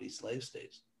could not be slave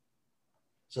states.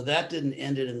 So that didn't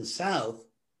end it in the South,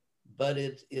 but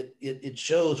it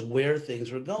shows where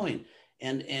things were going.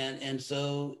 And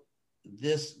so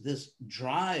this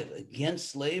drive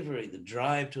against slavery, the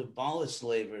drive to abolish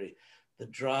slavery, the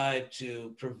drive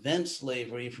to prevent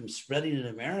slavery from spreading in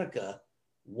America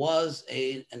was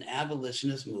an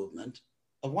abolitionist movement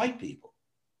of white people.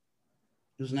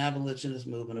 It was an abolitionist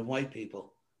movement of white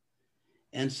people.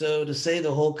 And so to say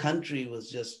the whole country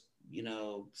was just,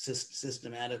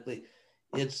 systematically,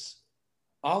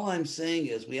 all I'm saying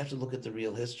is we have to look at the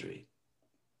real history.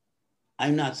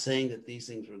 I'm not saying that these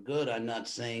things were good. I'm not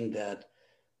saying that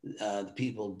the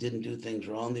people didn't do things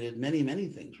wrong. They did many, many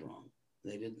things wrong.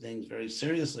 They did things very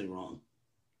seriously wrong.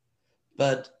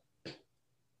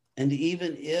 And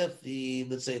even if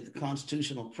let's say the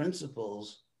constitutional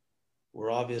principles were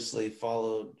obviously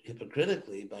followed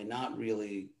hypocritically by not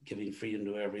really giving freedom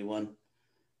to everyone,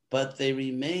 but they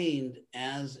remained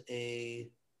as a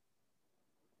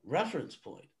reference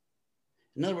point.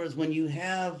 In other words, when you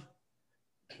have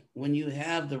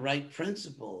the right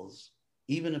principles,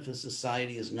 even if a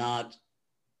society is not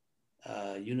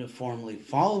uniformly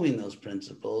following those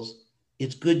principles,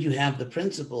 it's good you have the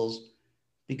principles,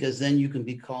 because then you can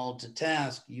be called to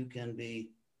task, you can be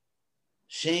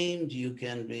shamed, you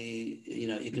can be,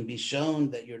 it can be shown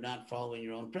that you're not following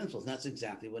your own principles. And that's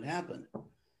exactly what happened.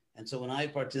 And so when I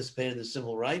participated in the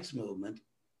civil rights movement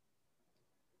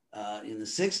in the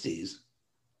 60s,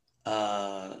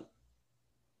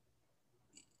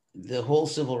 the whole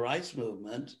civil rights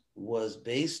movement was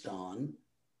based on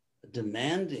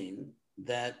demanding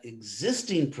that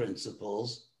existing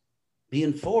principles be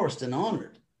enforced and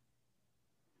honored.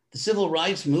 The civil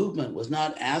rights movement was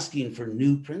not asking for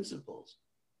new principles.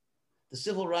 The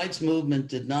civil rights movement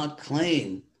did not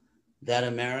claim that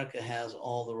America has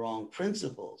all the wrong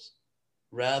principles.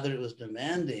 Rather, it was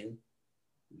demanding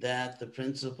that the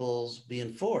principles be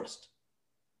enforced,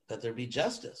 that there be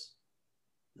justice.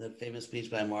 The famous speech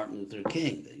by Martin Luther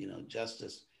King, that,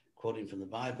 justice, quoting from the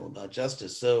Bible about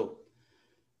justice. So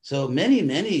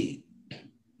many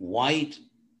white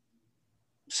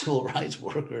civil rights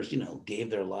workers, gave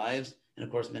their lives, and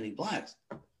of course, many blacks.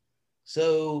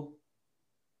 So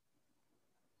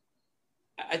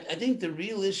I think the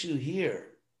real issue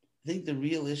here,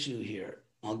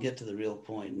 I'll get to the real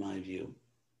point in my view,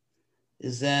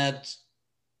 is that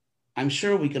I'm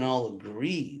sure we can all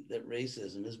agree that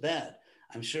racism is bad.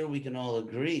 I'm sure we can all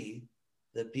agree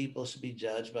that people should be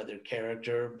judged by their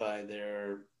character, by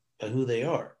who they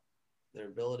are, their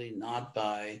ability, not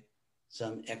by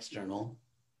some external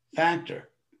factor.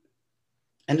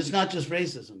 And it's not just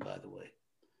racism, by the way.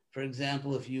 For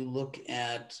example, if you look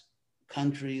at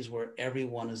countries where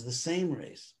everyone is the same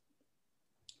race,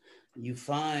 you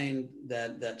find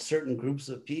that certain groups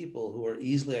of people who are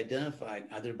easily identified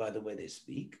either by the way they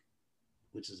speak,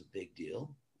 which is a big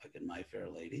deal, like in My Fair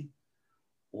Lady,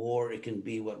 or it can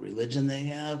be what religion they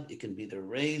have, it can be their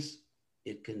race,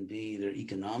 it can be their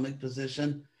economic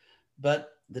position.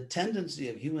 But the tendency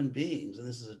of human beings, and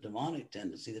this is a demonic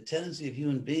tendency, the tendency of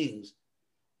human beings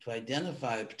to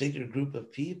identify a particular group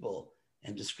of people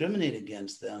and discriminate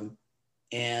against them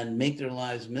and make their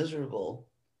lives miserable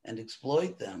and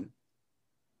exploit them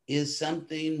is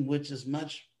something which is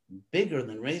much bigger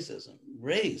than racism.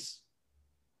 Race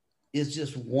is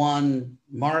just one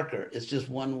marker. It's just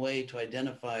one way to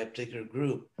identify a particular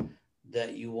group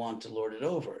that you want to lord it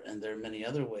over. And there are many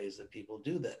other ways that people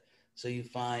do that. So you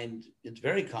find it's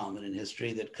very common in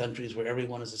history that countries where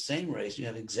everyone is the same race, you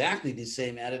have exactly these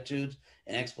same attitudes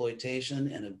and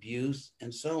exploitation and abuse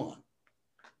and so on.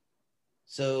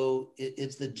 So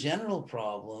it's the general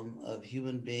problem of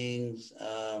human beings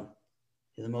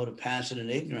in the mode of passion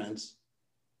and ignorance,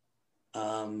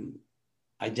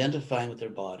 identifying with their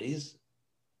bodies.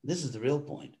 This is the real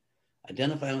point.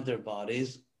 Identifying with their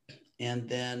bodies and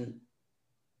then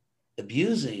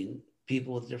abusing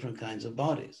people with different kinds of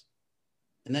bodies.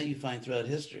 And that you find throughout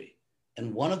history.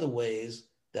 And one of the ways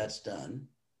that's done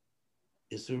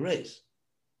is through race.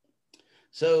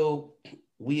 So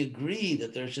we agree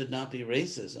that there should not be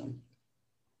racism.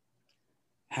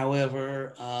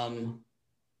 However,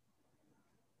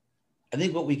 I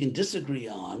think what we can disagree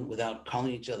on without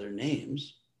calling each other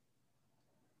names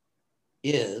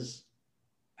is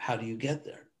how do you get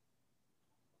there?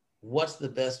 What's the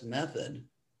best method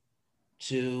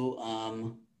to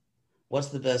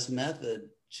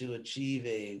achieve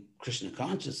a Krishna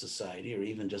conscious society, or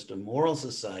even just a moral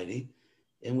society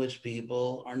in which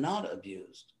people are not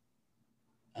abused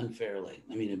unfairly?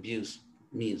 I mean, abuse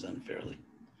means unfairly,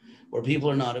 where people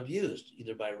are not abused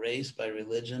either by race, by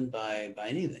religion, by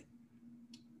anything.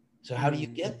 So how do you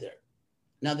get there?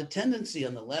 Now, the tendency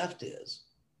on the left is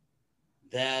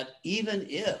that even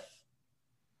if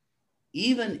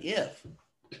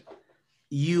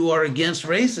you are against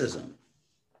racism,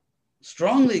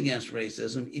 strongly against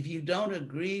racism, if you don't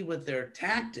agree with their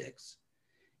tactics,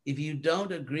 if you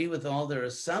don't agree with all their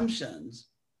assumptions,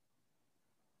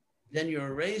 then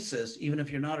you're a racist, even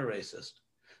if you're not a racist.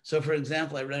 So, for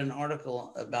example, I read an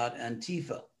article about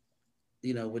Antifa,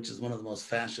 which is one of the most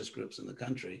fascist groups in the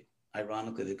country.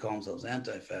 Ironically, they call themselves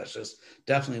anti-fascist,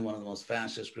 definitely one of the most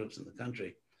fascist groups in the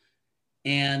country.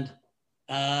 And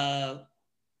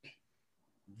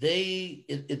they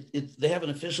have an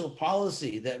official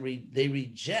policy that they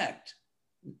reject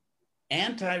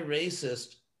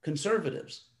anti-racist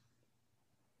conservatives.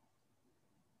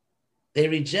 They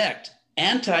reject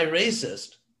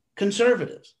anti-racist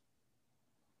conservatives.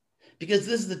 Because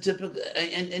this is the typical,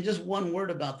 and just one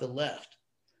word about the left.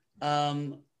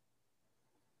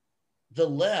 The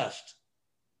left,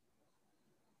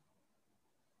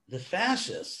 the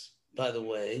fascists, by the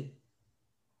way,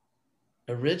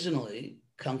 originally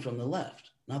come from the left,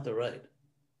 not the right.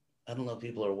 I don't know if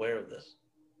people are aware of this.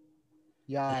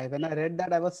 Yeah, when I read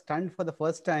that, I was stunned for the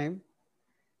first time.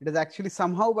 It is actually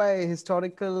somehow by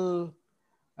historical,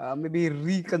 maybe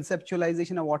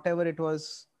reconceptualization or whatever, it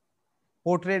was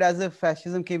portrayed as if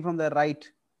fascism came from the right.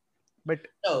 But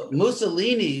no,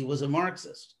 Mussolini was a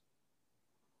Marxist.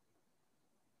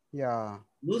 Yeah.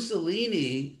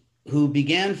 Mussolini, who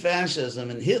began fascism,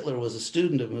 and Hitler was a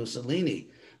student of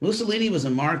Mussolini. Mussolini was a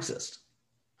Marxist.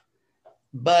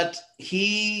 But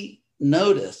he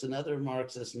noticed, and other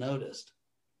Marxists noticed,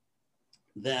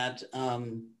 that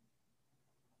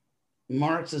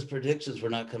Marx's predictions were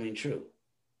not coming true.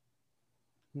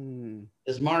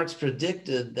 As Marx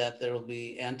predicted that there will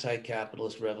be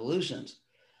anti-capitalist revolutions.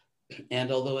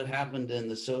 And although it happened in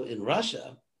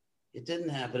Russia, it didn't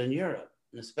happen in Europe,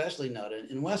 and especially not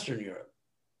in Western Europe.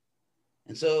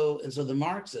 And so the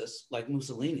Marxists, like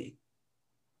Mussolini,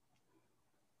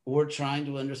 were trying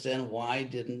to understand why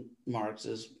didn't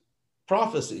Marx's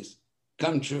prophecies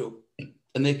come true.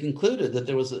 And they concluded that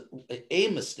there was a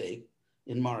mistake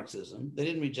in Marxism. They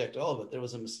didn't reject all of it. There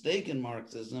was a mistake in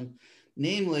Marxism.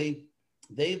 Namely,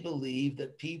 they believed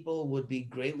that people would be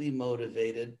greatly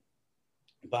motivated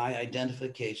by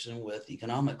identification with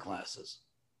economic classes.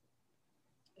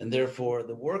 And therefore,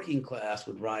 the working class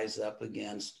would rise up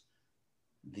against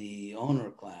the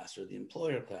owner class or the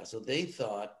employer class. So they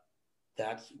thought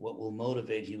that's what will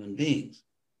motivate human beings.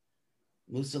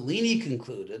 Mussolini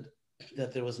concluded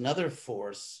that there was another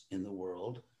force in the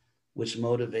world which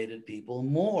motivated people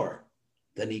more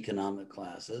than economic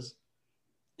classes,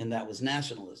 and that was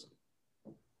nationalism.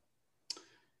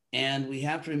 And we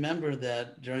have to remember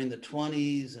that during the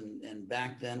 20s and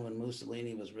back then when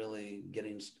Mussolini was really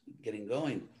getting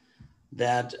going,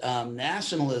 that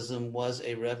nationalism was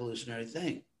a revolutionary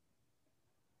thing.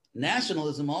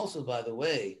 Nationalism also, by the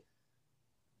way,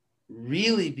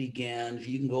 really began, if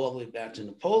you can go all the way back to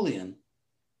Napoleon,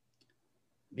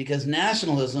 because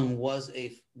nationalism was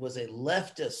a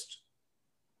leftist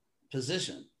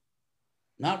position,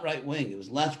 not right wing, it was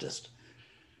leftist.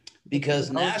 Because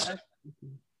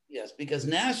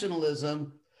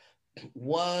nationalism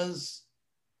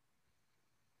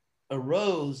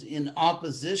arose in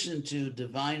opposition to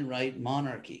divine right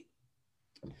monarchy.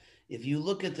 If you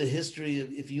look at the history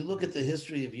of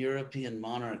European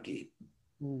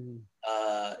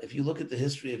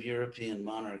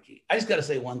monarchy, I just got to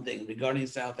say one thing regarding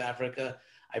South Africa.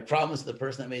 I promised the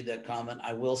person that made that comment,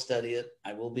 I will study it.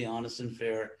 I will be honest and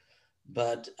fair.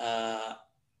 But the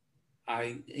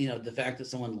fact that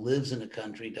someone lives in a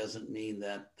country doesn't mean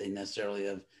that they necessarily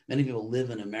have. Many people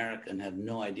live in America and have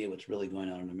no idea what's really going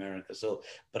on in America. So,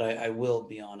 but I will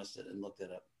be honest and look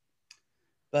that up.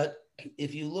 But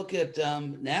if you look at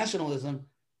nationalism,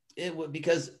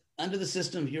 because under the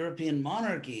system of European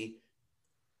monarchy,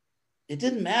 it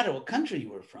didn't matter what country you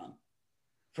were from.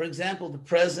 For example, the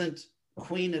present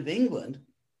Queen of England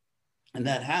and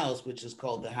that house, which is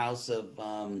called the House of,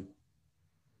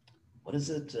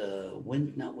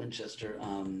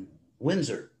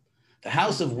 Windsor. The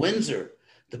House of Windsor,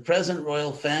 the present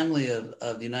royal family of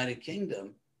the United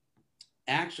Kingdom,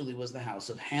 actually was the House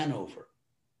of Hanover.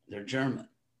 They're German.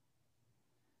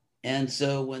 And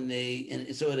so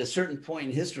so at a certain point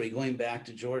in history, going back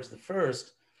to George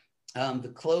I,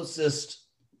 the closest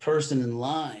person in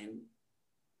line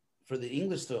for the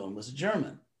English throne was a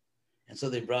German. And so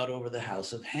they brought over the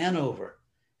House of Hanover.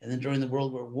 And then during the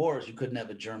World War Wars, you couldn't have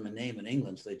a German name in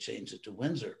England, so they changed it to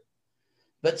Windsor.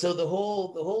 But so the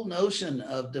whole notion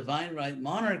of divine right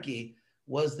monarchy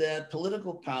was that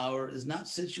political power is not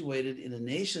situated in a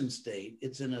nation state.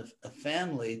 It's in a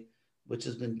family which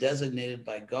has been designated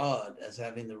by God as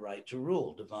having the right to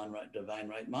rule, divine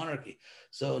right monarchy.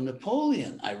 So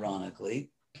Napoleon, ironically,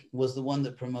 was the one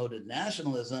that promoted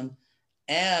nationalism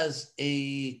as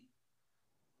in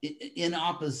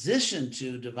opposition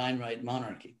to divine right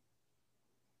monarchy.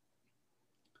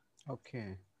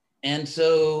 Okay. And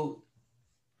so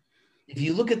if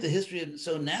you look at the history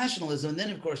of nationalism,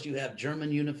 then of course you have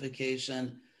German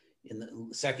unification in the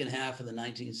second half of the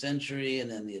 19th century, and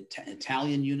then the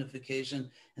Italian unification.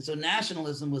 And so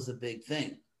nationalism was a big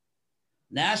thing.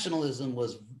 Nationalism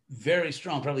was very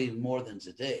strong, probably even more than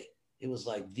today. It was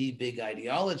like the big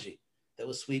ideology that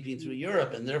was sweeping through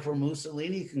Europe. And therefore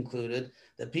Mussolini concluded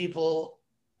that people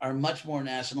are much more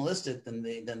nationalistic than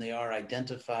they are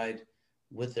identified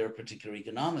with their particular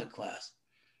economic class.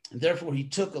 And therefore he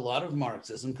took a lot of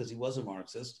Marxism, because he was a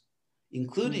Marxist,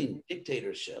 including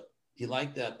dictatorship. He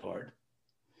liked that part.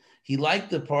 He liked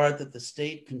the part that the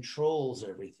state controls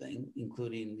everything,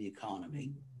 including the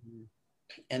economy,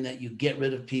 and that you get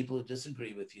rid of people who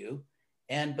disagree with you.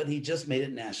 But he just made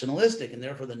it nationalistic. And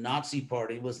therefore the Nazi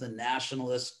Party was the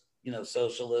nationalist,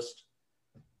 socialist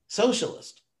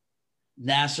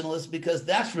nationalist, because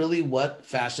that's really what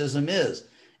fascism is.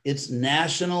 It's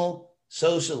national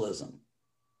socialism.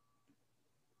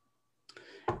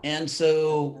 And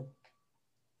so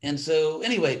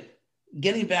anyway,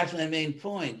 getting back to my main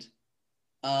point,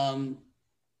 what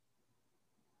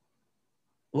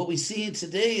we see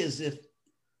today is, if,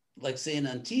 like say in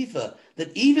Antifa,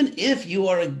 that even if you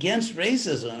are against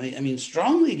racism, I mean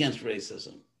strongly against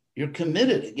racism, you're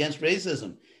committed against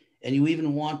racism, and you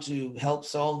even want to help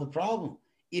solve the problem,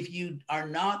 if you are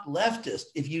not leftist,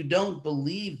 if you don't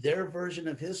believe their version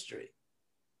of history,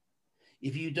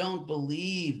 if you don't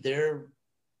believe their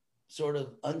sort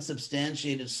of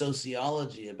unsubstantiated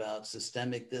sociology about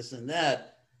systemic this and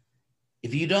that,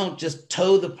 if you don't just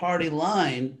toe the party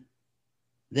line,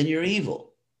 then you're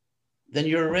evil. Then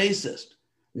you're a racist.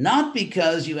 Not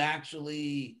because you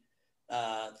actually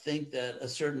think that a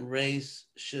certain race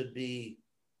should be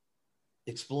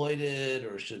exploited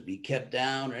or should be kept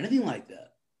down or anything like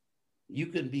that. You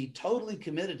can be totally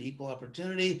committed to equal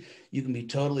opportunity. You can be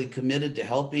totally committed to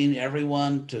helping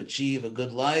everyone to achieve a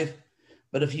good life.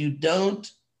 But if you don't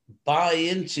buy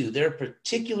into their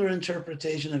particular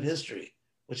interpretation of history,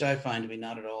 which I find to be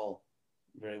not at all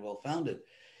very well founded,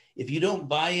 if you don't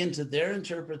buy into their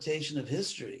interpretation of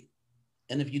history,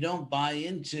 and if you don't buy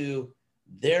into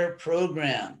their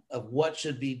program of what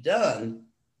should be done,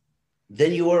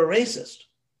 then you are a racist.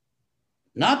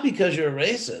 Not because you're a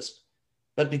racist,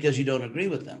 but because you don't agree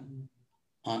with them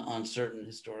on certain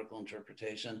historical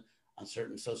interpretation, on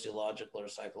certain sociological or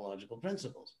psychological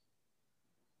principles.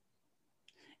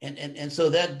 And so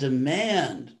that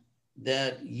demand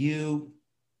that you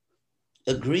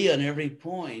agree on every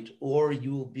point, or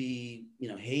you will be,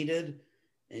 hated,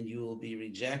 and you will be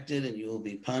rejected, and you will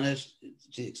be punished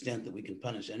to the extent that we can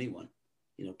punish anyone,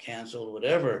 canceled,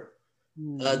 whatever.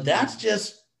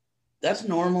 That's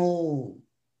normal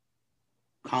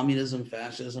communism,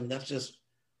 fascism. That's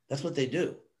what they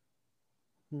do.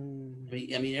 I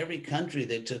mean, every country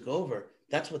they took over,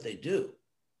 that's what they do.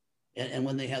 And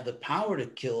when they have the power to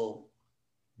kill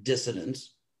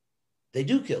dissidents, they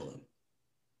do kill them.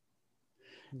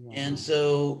 Wow. And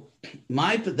so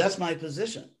that's my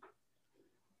position.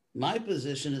 My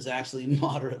position is actually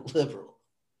moderate liberal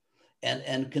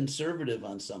and conservative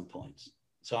on some points.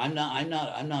 So I'm not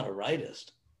a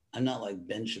rightist. I'm not like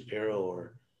Ben Shapiro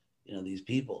or these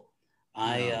people.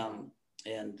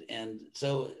 And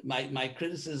so my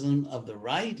criticism of the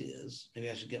right is, maybe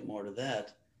I should get more to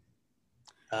that.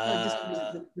 Just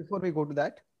before we go to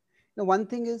that, one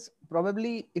thing is,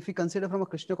 probably if we consider from a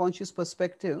Krishna conscious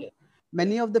perspective,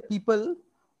 many of the people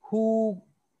who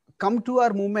come to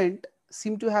our movement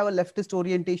seem to have a leftist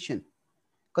orientation,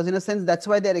 because in a sense that's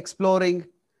why they're exploring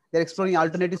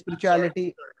alternative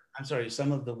spirituality. I'm sorry,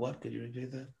 some of the what? Could you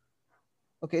repeat that?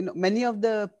 Okay, many of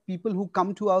the people who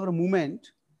come to our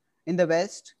movement in the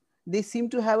West, they seem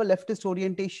to have a leftist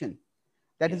orientation.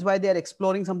 That is why they are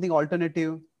exploring something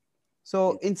alternative.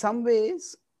 So in some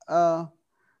ways,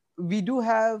 we do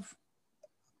have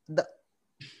the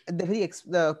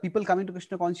people coming to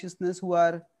Krishna consciousness who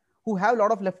are who have a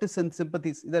lot of leftist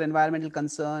sympathies, either environmental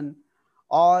concern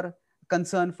or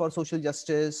concern for social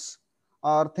justice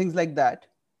or things like that.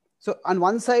 So on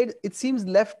one side, it seems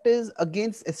left is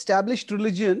against established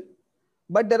religion,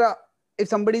 but if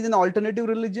somebody is an alternative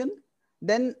religion,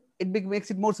 then makes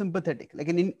it more sympathetic. Like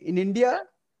in India,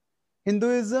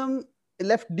 Hinduism,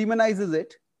 left demonizes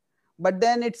it, but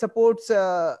then it supports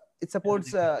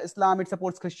Islam, it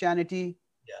supports Christianity,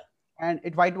 and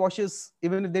it whitewashes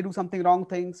even if they do something wrong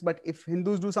things. But if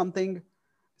Hindus do some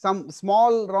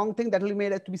small wrong thing, that will be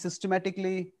made to be systemic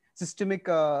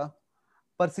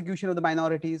persecution of the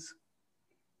minorities.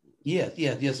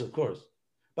 Yes, of course.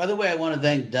 By the way, I want to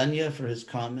thank Danya for his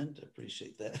comment. I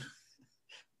appreciate that.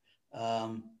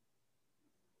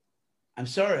 I'm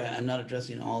sorry I'm not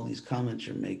addressing all these comments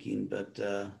you're making, but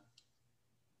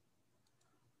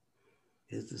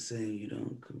is the saying you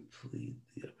don't complete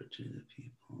the opportunity of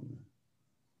people.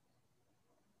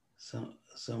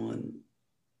 Someone,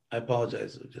 I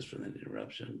apologize just for the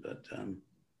interruption, but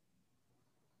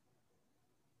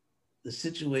the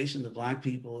situation of the Black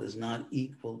people is not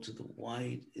equal to the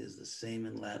white is the same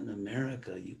in Latin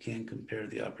America. You can't compare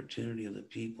the opportunity of the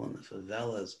people in the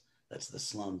favelas, that's the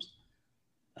slums,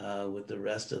 with the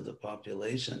rest of the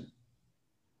population.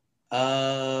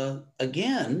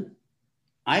 Again,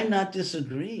 I'm not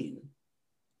disagreeing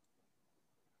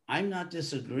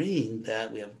that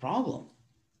we have a problem.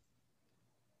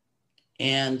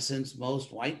 And since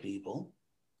most white people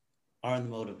are in the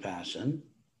mode of passion,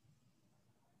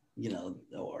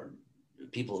 or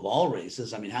people of all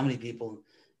races, I mean, how many people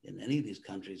in any of these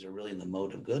countries are really in the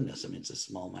mode of goodness? I mean, it's a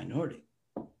small minority.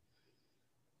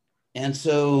 And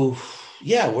so,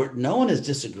 no one is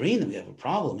disagreeing that we have a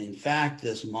problem. In fact,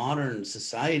 this modern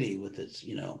society with its,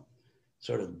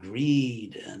 sort of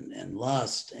greed and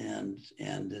lust and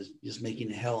is just making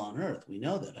hell on earth. We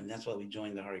know that. I mean, that's why we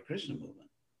joined the Hare Krishna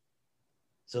movement.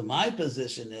 So my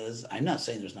position is, I'm not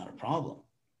saying there's not a problem.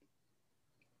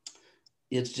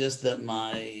 It's just that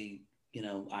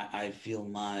I feel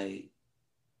I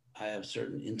have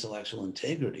certain intellectual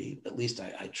integrity, at least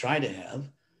I try to have.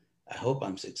 I hope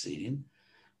I'm succeeding,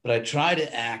 but I try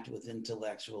to act with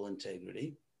intellectual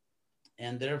integrity.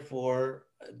 And therefore,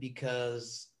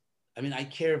 because, I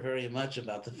care very much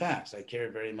about the facts. I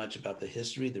care very much about the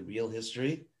history, the real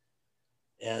history.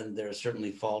 And there's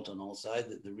certainly fault on all sides,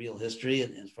 the real history.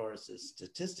 And as far as the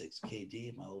statistics,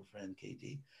 KD, my old friend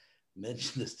KD,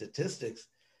 mentioned the statistics.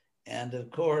 And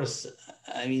of course,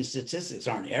 statistics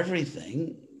aren't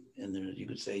everything. And there, you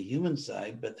could say human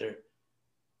side, but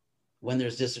when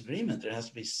there's disagreement, there has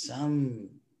to be some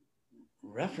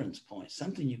reference point,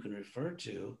 something you can refer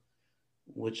to,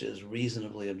 which is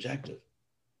reasonably objective.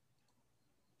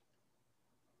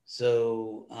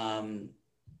 So,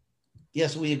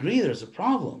 yes, we agree there's a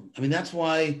problem. That's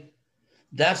why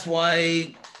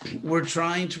we're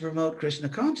trying to promote Krishna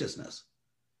consciousness.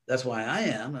 That's why I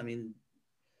am.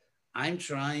 I'm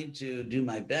trying to do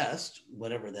my best,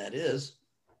 whatever that is,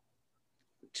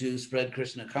 to spread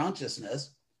Krishna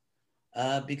consciousness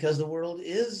because the world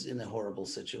is in a horrible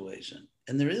situation.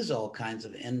 And there is all kinds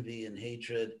of envy and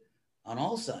hatred on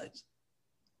all sides.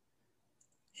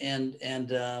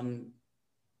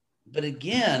 But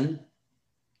again,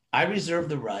 I reserve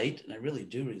the right, and I really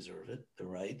do reserve it, the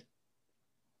right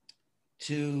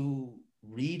to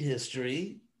read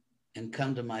history and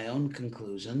come to my own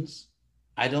conclusions.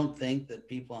 I don't think that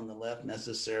people on the left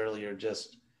necessarily are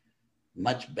just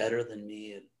much better than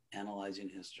me at analyzing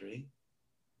history.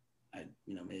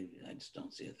 Maybe I just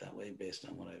don't see it that way based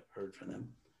on what I've heard from them.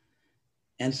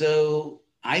 And so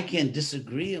I can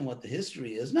disagree on what the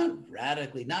history is, not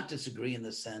radically, not disagree in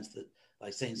the sense that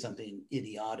like saying something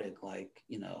idiotic, like,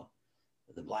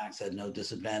 the blacks had no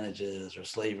disadvantages or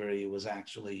slavery was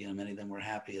actually, many of them were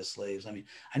happy as slaves.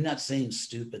 I'm not saying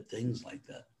stupid things like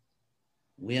that.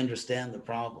 We understand the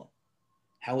problem.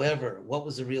 However, what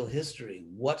was the real history?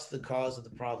 What's the cause of the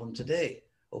problem today?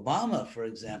 Obama, for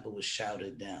example, was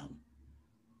shouted down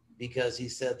because he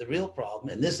said the real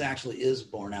problem, and this actually is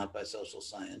borne out by social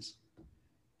science,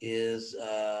 is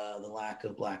the lack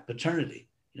of Black paternity,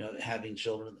 having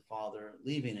children of the father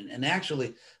leaving. And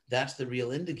actually, that's the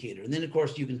real indicator. And then, of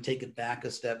course, you can take it back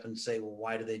a step and say, well,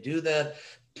 why do they do that?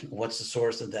 What's the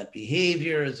source of that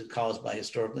behavior? Is it caused by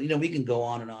historical? We can go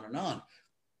on and on and on.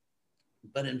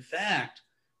 But in fact,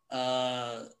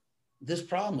 this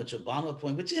problem, which Obama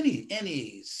pointed, which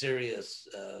any serious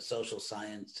social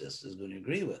scientist is going to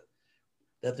agree with,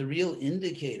 that the real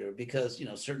indicator, because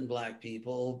certain Black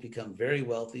people become very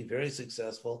wealthy, very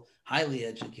successful, highly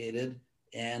educated,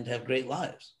 and have great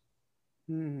lives.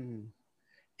 And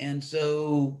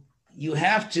so you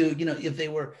have to,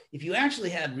 if you actually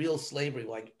had real slavery,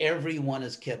 like everyone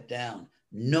is kept down,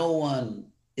 no one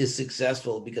is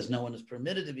successful because no one is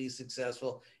permitted to be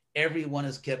successful. Everyone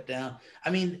is kept down. I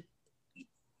mean,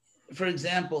 for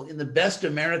example, in the best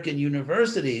American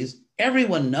universities,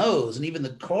 everyone knows, and even the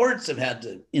courts have had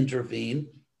to intervene,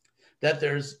 that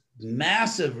there's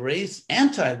massive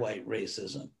anti-white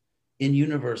racism in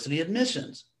university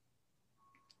admissions.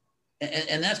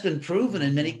 And that's been proven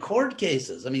in many court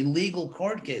cases. I mean, legal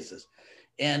court cases.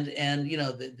 And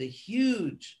the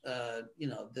huge, so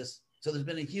there's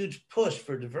been a huge push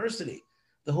for diversity,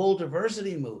 the whole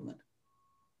diversity movement.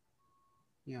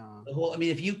 Yeah.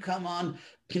 If you come on,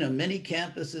 many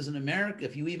campuses in America,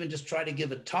 if you even just try to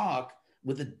give a talk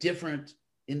with a different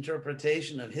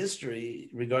interpretation of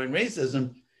history regarding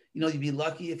racism, you'd be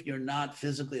lucky if you're not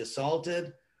physically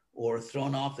assaulted or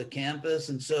thrown off the campus.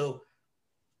 And so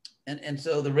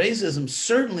the racism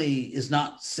certainly is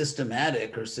not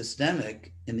systematic or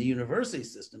systemic in the university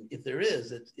system. If there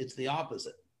is, it's the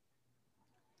opposite.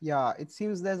 Yeah, it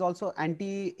seems there's also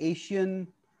anti-Asian,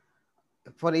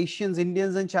 for Asians,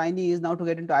 Indians, and Chinese now to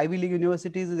get into Ivy League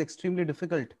universities is extremely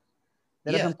difficult.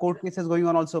 There are some court cases going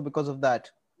on also because of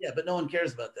that. Yeah, but no one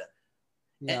cares about that.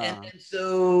 Yeah. And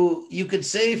so you could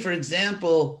say, for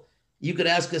example, you could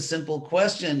ask a simple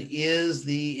question: is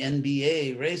the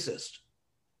NBA racist?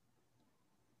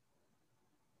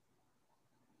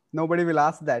 Nobody will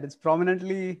ask that. It's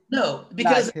prominently no,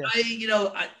 because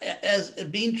as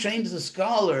being trained as a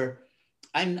scholar,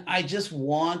 I just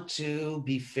want to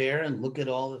be fair and look at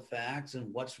all the facts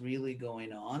and what's really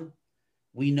going on.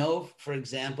 We know, for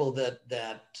example, that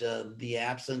the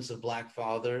absence of Black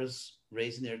fathers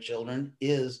raising their children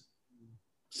is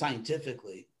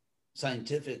scientifically,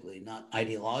 not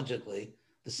ideologically,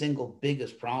 the single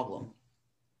biggest problem.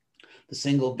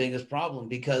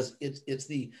 Because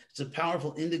it's a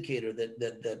powerful indicator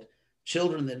that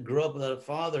children that grow up without a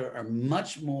father are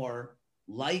much more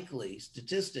likely,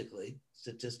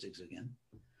 statistics again,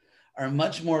 are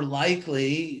much more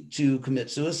likely to commit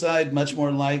suicide, much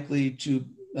more likely to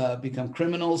become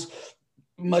criminals,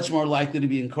 much more likely to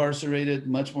be incarcerated,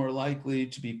 much more likely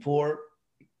to be poor.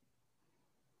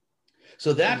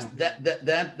 So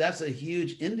that's a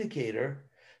huge indicator.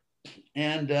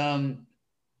 And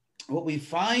what we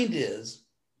find is,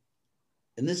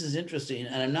 and this is interesting,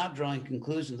 and I'm not drawing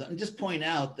conclusions, I'm just pointing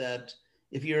out that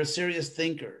if you're a serious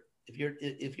thinker,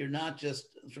 if you're not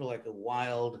just sort of like a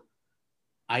wild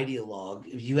ideologue,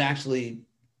 if you actually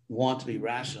want to be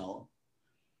rational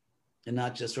and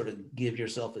not just sort of give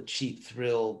yourself a cheap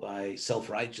thrill by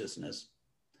self-righteousness,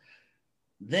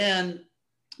 then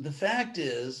the fact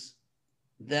is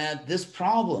that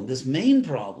this main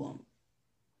problem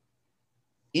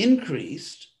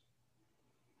increased.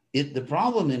 The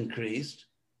problem increased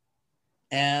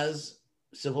as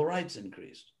civil rights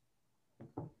increased.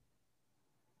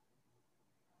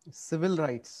 Civil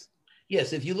rights.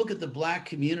 Yes, if you look at the Black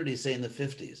community, say in the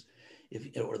 50s,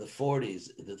 or the 40s,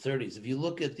 the 30s, if you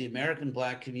look at the American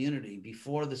Black community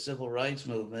before the civil rights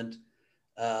movement,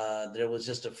 there was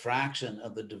just a fraction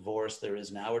of the divorce there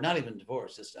is now, or not even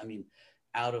divorce,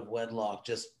 out of wedlock,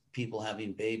 just people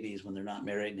having babies when they're not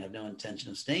married and have no intention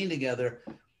of staying together.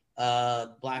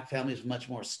 Black families were much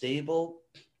more stable.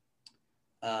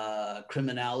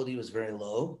 Criminality was very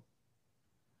low.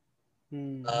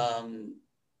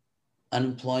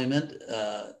 Unemployment,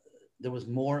 there was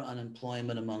more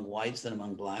unemployment among whites than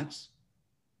among Blacks.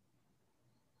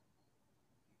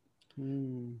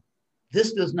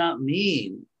 This does not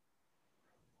mean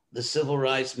the civil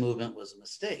rights movement was a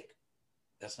mistake.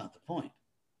 That's not the point.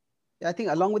 I think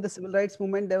along with the civil rights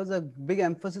movement, there was a big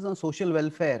emphasis on social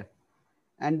welfare.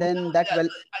 And then I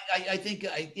think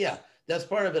that's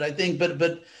part of it, I think.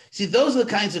 But see, those are the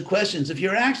kinds of questions. If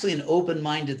you're actually an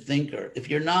open-minded thinker, if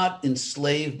you're not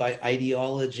enslaved by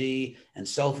ideology and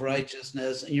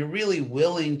self-righteousness, and you're really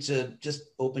willing to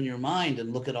just open your mind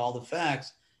and look at all the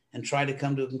facts and try to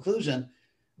come to a conclusion,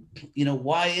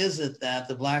 why is it that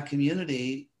the Black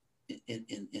community,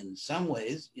 in some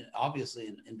ways,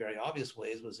 obviously in very obvious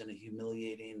ways, was in a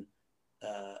humiliating,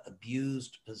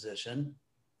 abused position,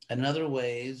 and in other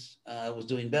ways was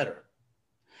doing better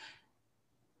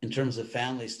in terms of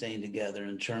families staying together,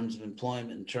 in terms of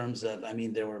employment, in terms of,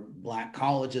 there were Black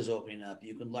colleges opening up.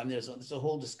 There's a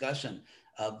whole discussion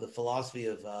of the philosophy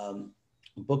of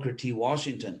Booker T.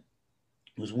 Washington,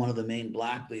 who was one of the main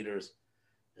Black leaders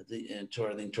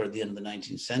toward the end of the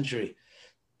 19th century.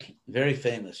 Very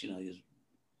famous, he was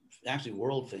actually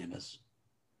world famous.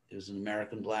 He was an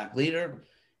American Black leader.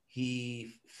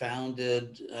 He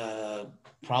founded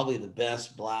probably the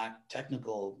best Black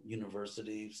technical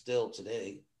university still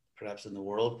today, perhaps in the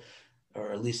world,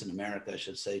 or at least in America, I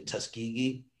should say,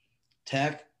 Tuskegee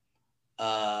Tech.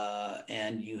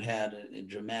 And you had a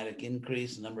dramatic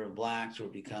increase. The number of blacks were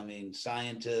becoming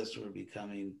scientists, were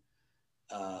becoming,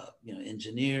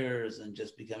 engineers, and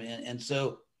just becoming. And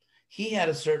so he had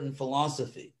a certain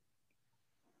philosophy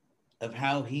of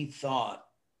how he thought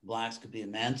blacks could be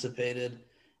emancipated,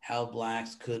 how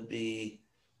blacks could be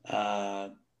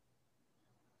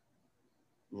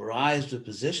rise to a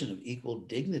position of equal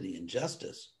dignity and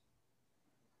justice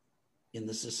in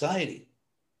the society.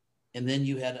 And then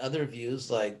you had other views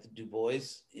like Du Bois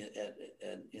in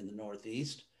the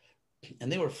Northeast, and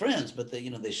they were friends, but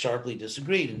they sharply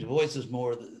disagreed. And Du Bois is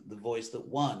more the voice that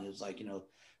won. It was like,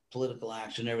 political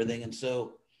action, everything. And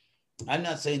so I'm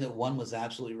not saying that one was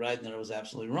absolutely right and that it was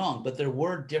absolutely wrong, but there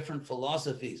were different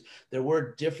philosophies. There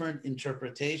were different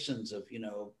interpretations of,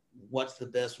 what's the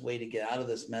best way to get out of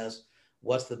this mess?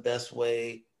 What's the best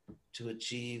way to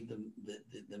achieve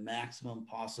the maximum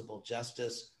possible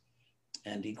justice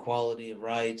and equality of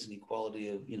rights and equality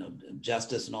of,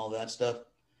 justice and all that stuff.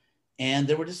 And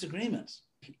there were disagreements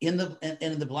in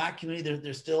the Black community.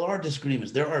 There still are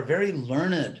disagreements. There are very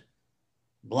learned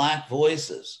Black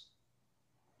voices,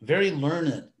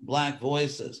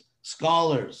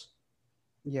 scholars,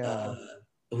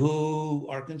 who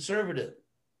are conservative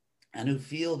and who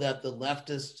feel that the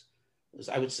leftist,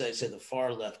 I would say the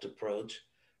far left approach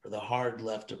or the hard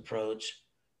left approach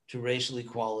to racial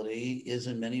equality is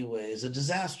in many ways a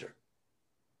disaster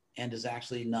and is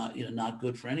actually not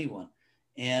good for anyone.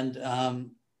 And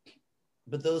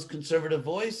but those conservative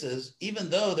voices, even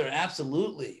though they're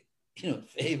absolutely in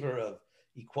favor of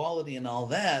equality and all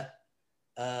that,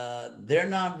 they're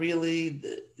not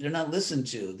listened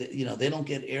to. They don't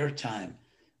get airtime.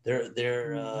 They're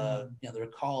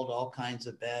called all kinds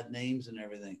of bad names and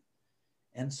everything.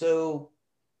 And so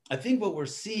I think what we're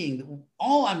seeing,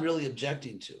 all I'm really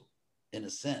objecting to, in a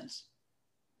sense,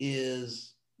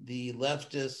 is the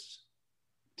leftist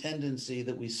tendency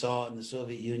that we saw in the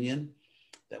Soviet Union,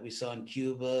 that we saw in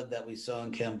Cuba, that we saw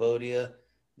in Cambodia,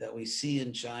 that we see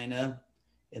in China,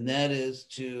 and that is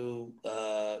to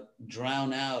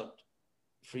drown out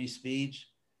free speech.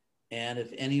 And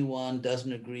if anyone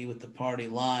doesn't agree with the party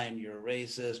line, you're a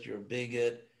racist, you're a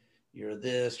bigot, you're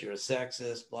this, you're a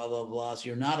sexist, blah, blah, blah. So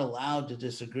you're not allowed to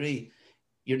disagree.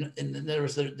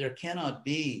 There cannot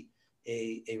be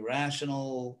a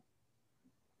rational,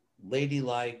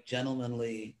 ladylike,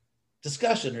 gentlemanly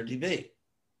discussion or debate.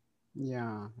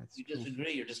 Yeah. You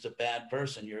disagree, you're just a bad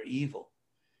person, you're evil.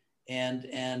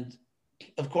 And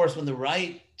of course, when the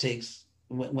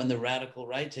radical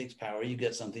right takes power, you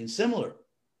get something similar.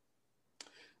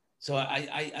 So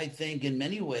I think in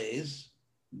many ways,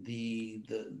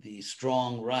 the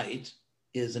strong right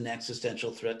is an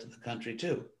existential threat to the country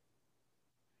too.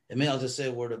 And maybe I'll just say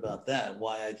a word about that.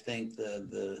 Why I think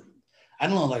I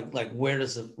don't know, like where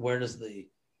does the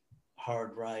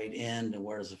hard right end and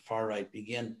where does the far right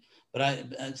begin? But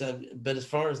as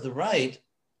far as the right,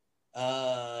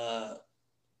 I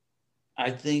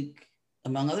think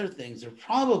among other things, they're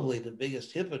probably the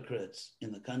biggest hypocrites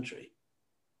in the country.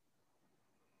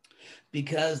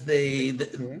 Because the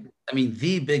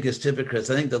biggest hypocrites.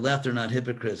 I think the left are not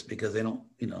hypocrites because they don't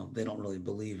really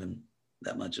believe in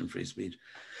that much in free speech.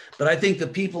 But I think the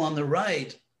people on the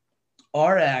right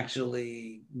are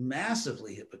actually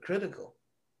massively hypocritical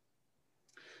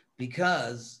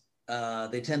because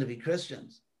they tend to be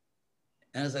Christians.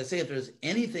 And as I say, if there's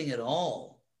anything at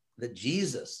all that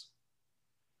Jesus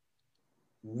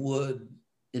would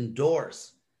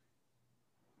endorse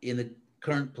in the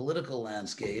current political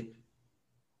landscape,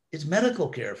 it's medical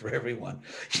care for everyone.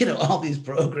 All these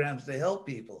programs to help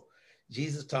people.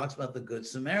 Jesus talks about the Good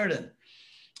Samaritan.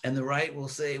 And the right will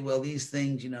say, well, these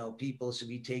things, people should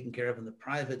be taken care of in the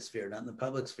private sphere, not in the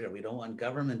public sphere. We don't want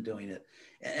government doing it.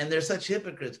 And they're such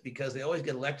hypocrites because they always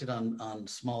get elected on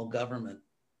small government,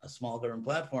 a small government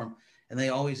platform, and they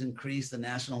always increase the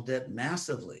national debt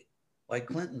massively. Like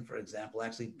Clinton, for example,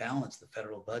 actually balanced the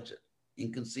federal budget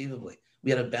inconceivably.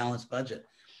 We had a balanced budget.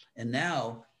 And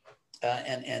now,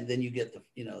 and then you get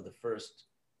the first,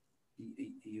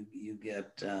 you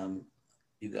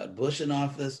got Bush in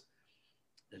office,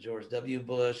 George W.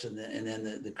 Bush, and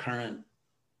then the current,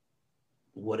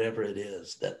 whatever it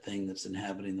is, that thing that's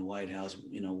inhabiting the White House,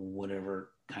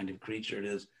 whatever kind of creature it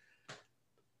is.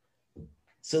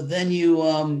 So then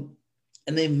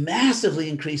and they massively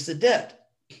increase the debt.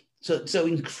 So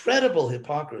incredible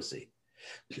hypocrisy.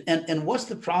 And what's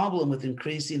the problem with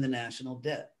increasing the national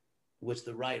debt, which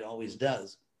the right always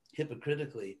does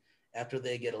hypocritically after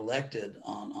they get elected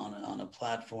on a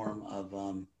platform of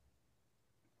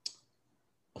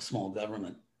small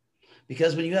government?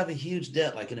 Because when you have a huge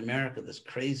debt, like in America, this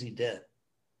crazy debt,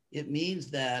 it means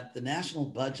that the national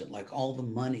budget, like all the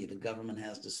money the government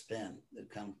has to spend that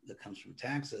comes from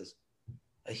taxes,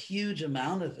 a huge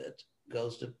amount of it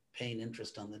goes to paying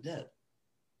interest on the debt.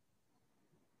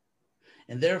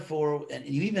 And therefore, and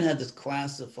you even had this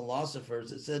class of philosophers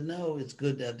that said, no, it's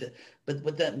good to have debt. But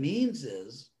what that means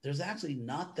is there's actually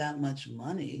not that much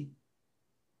money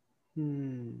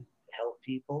to help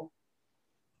people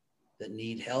that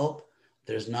need help.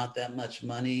 There's not that much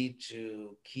money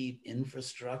to keep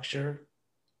infrastructure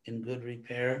in good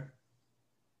repair.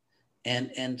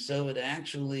 And so it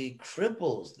actually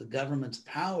cripples the government's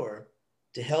power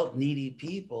to help needy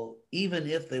people, even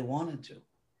if they wanted to.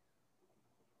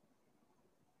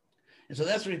 And so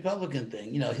that's a Republican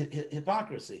thing,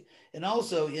 hypocrisy. And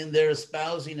also in their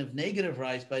espousing of negative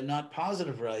rights by not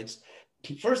positive rights.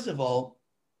 First of all,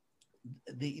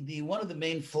 the one of the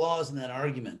main flaws in that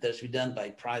argument that should be done by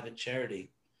private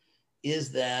charity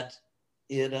is that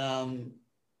it's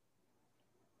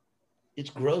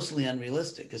grossly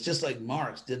unrealistic. It's just like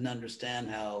Marx didn't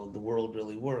understand how the world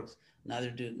really works.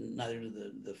 Neither do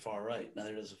the far right.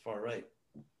 Neither does the far right.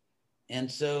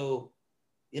 And so,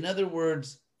 in other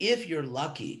words, if you're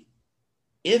lucky,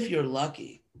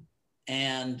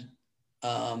 and there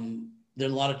are a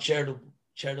lot of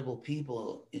charitable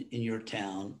people in your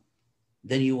town,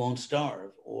 then you won't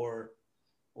starve, or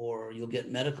you'll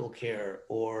get medical care,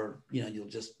 or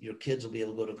your kids will be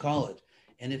able to go to college.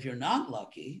 And if you're not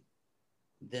lucky,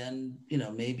 then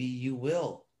maybe you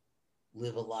will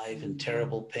live a life in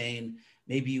terrible pain.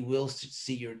 Maybe you will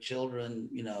see your children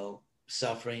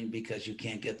suffering because you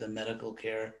can't get the medical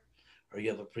care, or you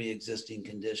have a pre-existing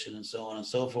condition, and so on and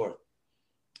so forth.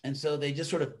 And so they just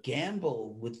sort of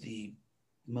gamble with the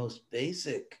most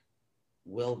basic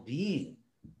well-being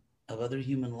of other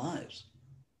human lives.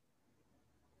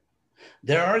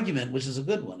 Their argument, which is a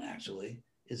good one actually,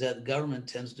 is that the government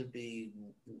tends to be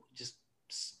just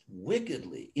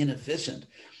wickedly inefficient.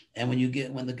 And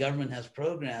when the government has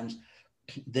programs,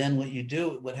 then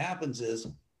what happens is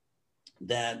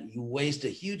that you waste a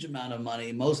huge amount of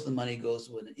money. Most of the money goes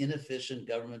to an inefficient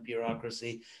government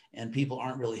bureaucracy, and people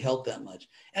aren't really helped that much.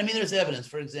 I mean, there's evidence.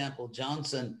 For example,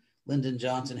 Lyndon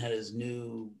Johnson had his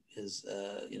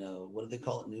what do they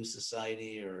call it? New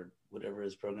Society, or whatever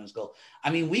his program is called. I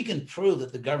mean, we can prove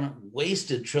that the government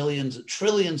wasted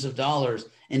trillions of dollars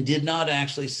and did not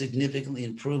actually significantly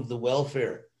improve the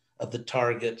welfare of the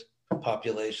target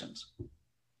populations.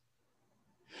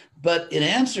 But in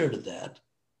answer to that,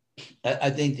 I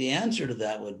think the answer to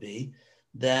that would be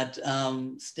that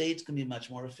states can be much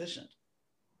more efficient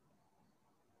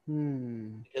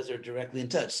because they're directly in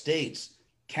touch. States,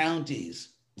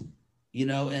 counties,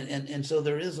 and so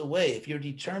there is a way. If you're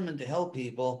determined to help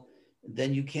people,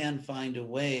 then you can find a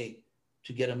way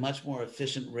to get a much more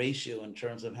efficient ratio in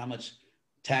terms of how much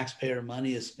taxpayer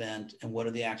money is spent and what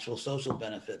are the actual social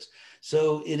benefits.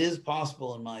 So it is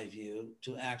possible, in my view,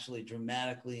 to actually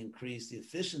dramatically increase the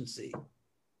efficiency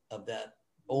of that,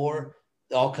 or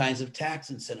all kinds of tax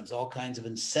incentives, all kinds of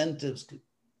incentives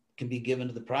can be given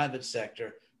to the private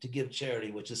sector to give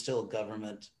charity, which is still a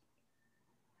government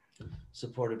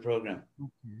supported program.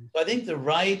 So I think the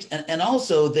right, and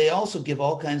also they also give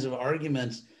all kinds of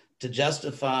arguments to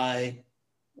justify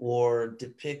or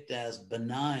depict as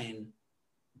benign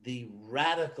the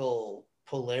radical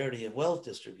polarity of wealth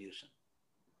distribution.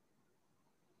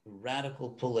 And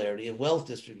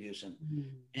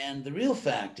the real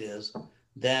fact is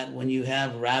that when you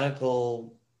have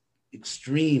radical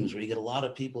extremes where you get a lot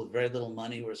of people with very little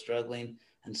money who are struggling,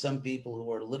 and some people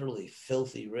who are literally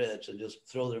filthy rich and just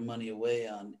throw their money away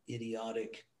on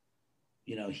idiotic,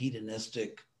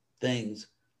 hedonistic things,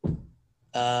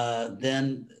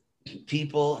 then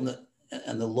people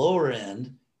on the lower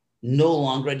end no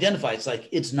longer identify. It's like,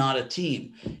 it's not a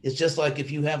team. It's just like if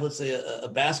you have, let's say, a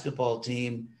basketball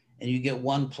team, and you get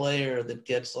one player that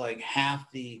gets like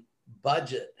half the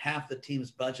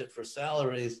team's budget for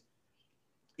salaries,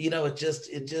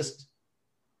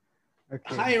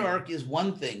 okay. Hierarchy is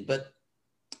one thing, but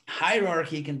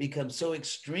hierarchy can become so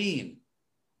extreme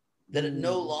that it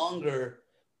no longer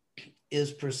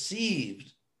is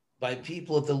perceived by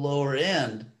people at the lower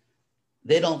end.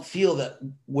 They don't feel that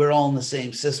we're all in the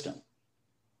same system.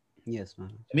 Yes,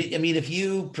 man. I mean, if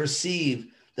you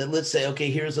perceive that, let's say,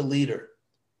 okay, here's a leader,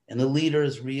 and the leader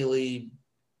is really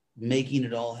making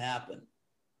it all happen.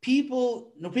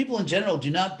 People in general do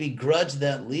not begrudge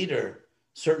that leader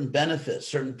certain benefits,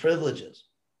 certain privileges.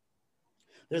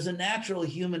 There's a natural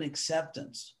human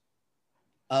acceptance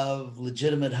of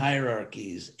legitimate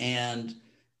hierarchies and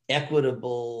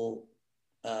equitable,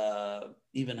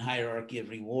 even hierarchy of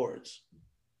rewards.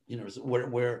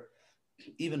 where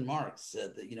even Marx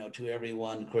said that, to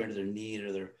everyone according to their need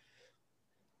or their,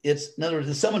 it's, in other words,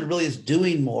 if someone really is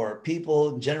doing more,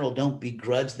 people in general don't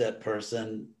begrudge that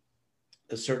person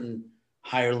a certain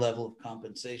higher level of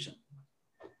compensation.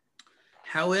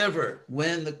 However,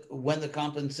 when the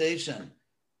compensation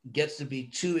gets to be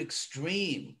too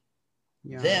extreme,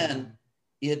 then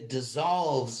it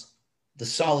dissolves the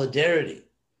solidarity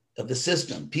of the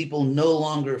system. People no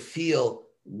longer feel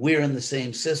we're in the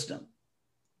same system.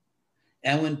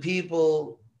 And when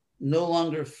people no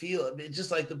longer feel,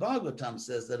 just like the Bhagavatam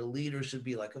says, that a leader should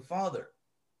be like a father.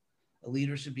 A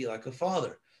leader should be like a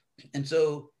father. And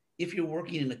so if you're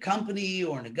working in a company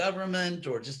or in a government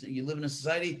or just you live in a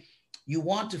society, you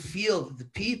want to feel that the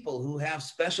people who have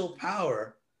special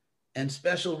power and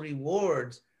special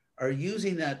rewards are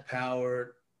using that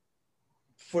power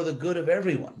for the good of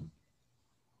everyone.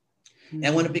 Mm-hmm.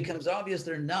 And when it becomes obvious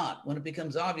they're not, when it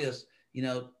becomes obvious,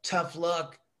 tough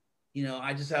luck,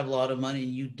 I just have a lot of money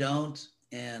and you don't.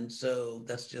 And so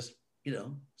that's just,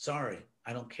 sorry,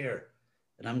 I don't care.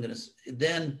 And I'm going to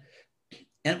then,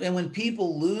 and when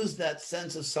people lose that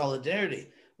sense of solidarity,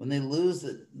 when they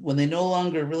no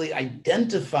longer really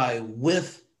identify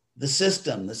with the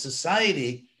system, the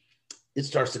society, it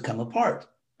starts to come apart.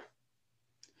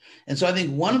 And so I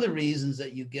think one of the reasons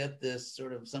that you get this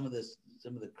sort of some of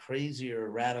the crazier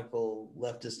radical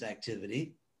leftist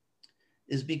activity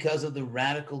is because of the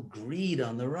radical greed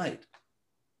on the right.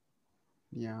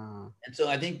 Yeah. And so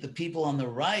I think the people on the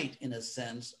right, in a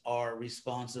sense, are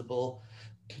responsible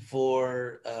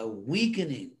for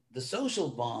weakening the social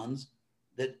bonds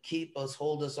that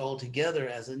hold us all together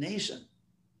as a nation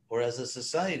or as a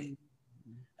society.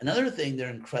 Another thing they're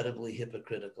incredibly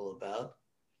hypocritical about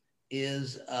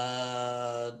is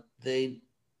their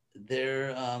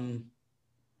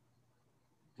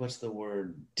what's the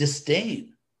word?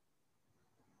 Disdain.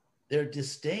 Their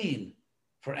disdain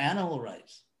for animal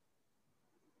rights,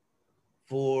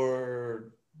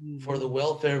 for the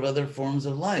welfare of other forms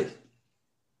of life.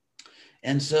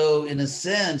 And so, in a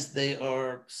sense, they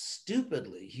are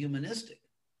stupidly humanistic.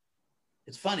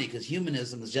 It's funny because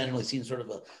humanism is generally seen sort of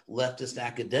a leftist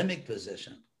academic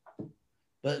position.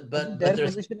 But their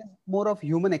position is more of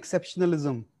human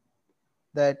exceptionalism.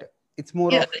 That it's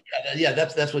more of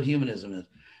that's what humanism is.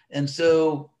 And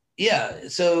so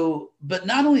but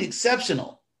not only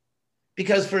exceptional,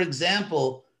 because for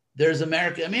example, there's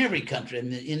every country, I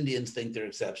mean, the Indians think they're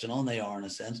exceptional, and they are in a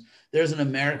sense. There's an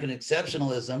American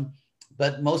exceptionalism,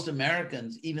 but most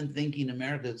Americans, even thinking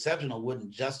America exceptional, wouldn't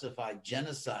justify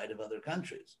genocide of other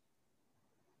countries.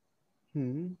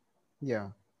 Yeah.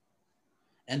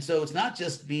 And so it's not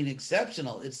just being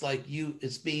exceptional, it's like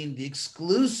it's being the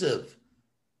exclusive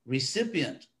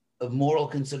recipient of moral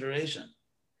consideration.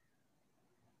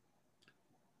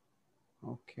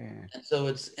 Okay. And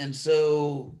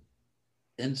so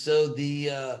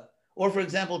or for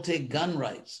example, take gun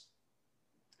rights.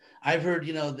 I've heard,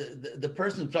 the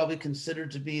person who's probably considered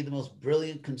to be the most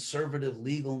brilliant conservative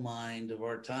legal mind of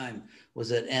our time was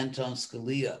that Anton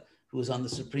Scalia, who was on the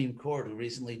Supreme Court, who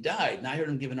recently died. And I heard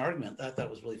him give an argument I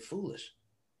thought was really foolish,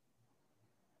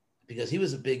 because he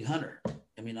was a big hunter.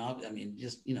 I mean,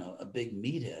 just, a big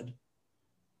meathead,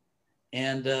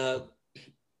 and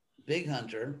big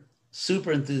hunter,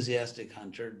 super enthusiastic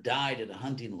hunter, died at a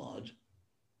hunting lodge.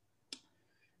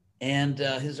 And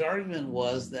his argument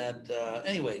was that,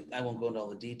 anyway, I won't go into all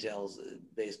the details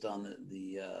based on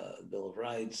the Bill of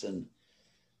Rights and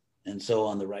so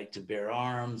on, the right to bear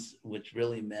arms, which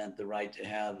really meant the right to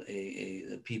have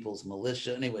a people's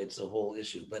militia. Anyway, it's a whole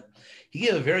issue. But he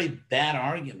gave a very bad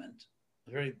argument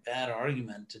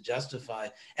to justify.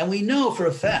 And we know for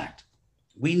a fact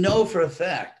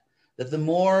that the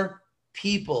more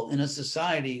people in a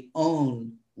society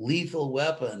own lethal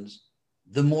weapons,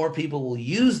 the more people will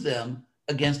use them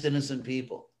against innocent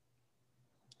people.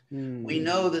 We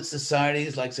know that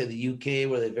societies like, say, the UK,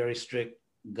 where they have very strict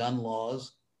gun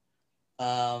laws,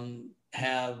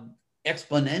 have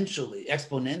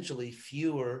exponentially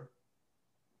fewer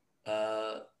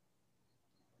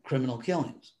criminal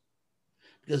killings.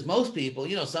 Because most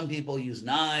people, some people use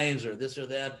knives or this or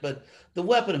that, but the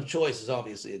weapon of choice is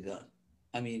obviously a gun.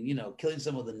 I mean, killing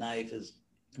someone with a knife can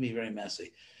be very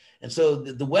messy. And so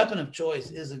the weapon of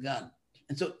choice is a gun.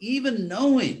 And so even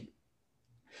knowing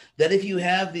that if you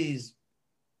have these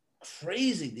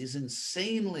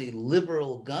insanely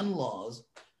liberal gun laws,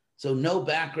 so no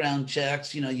background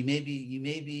checks, you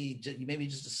maybe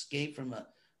just escape from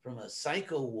a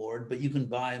psycho ward, but you can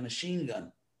buy a machine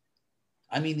gun.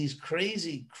 I mean, these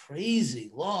crazy,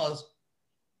 crazy laws,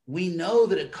 we know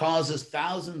that it causes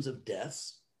thousands of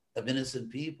deaths of innocent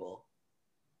people.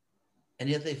 and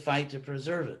yet they fight to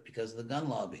preserve it because of the gun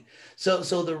lobby. So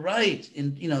the right,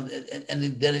 and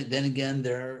then again,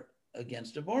 they're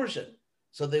against abortion.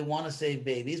 So they want to save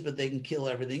babies, but they can kill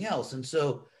everything else. And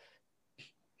so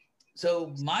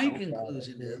my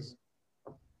conclusion is,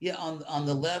 yeah, on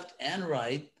the left and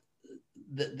right,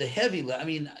 the heavy left, I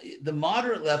mean, the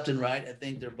moderate left and right, I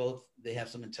think they have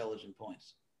some intelligent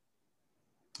points.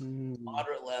 The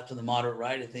moderate left and the moderate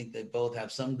right, I think they both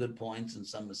have some good points and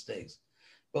some mistakes.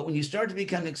 But when you start to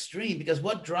become extreme, because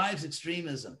what drives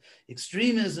extremism?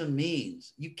 Extremism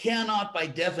means you cannot, by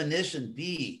definition,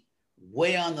 be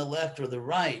way on the left or the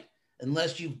right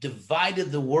unless you've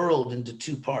divided the world into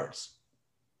two parts.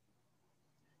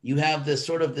 You have this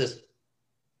sort of this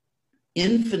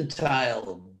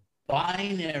infantile,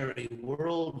 binary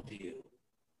worldview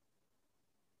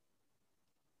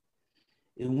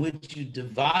in which you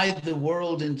divide the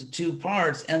world into two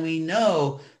parts, and we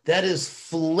know that is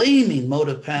flaming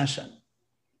motive passion.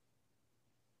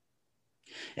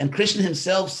 And Krishna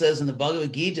himself says in the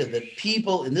Bhagavad Gita that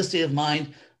people in this state of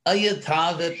mind,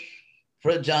 ayatavat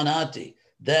prajanati,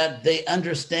 that they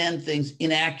understand things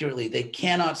inaccurately, they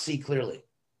cannot see clearly.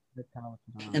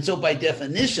 And so by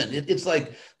definition, it's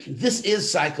like, this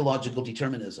is psychological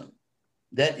determinism,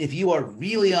 that if you are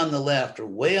really on the left or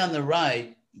way on the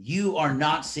right, you are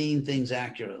not seeing things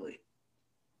accurately.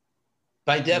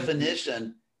 By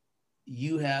definition,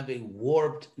 you have a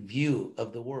warped view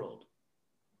of the world.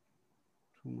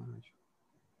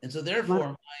 And so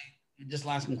therefore, just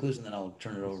last conclusion, then I'll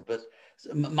turn it over. But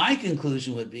my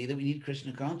conclusion would be that we need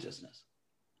Krishna consciousness.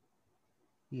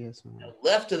 Yes.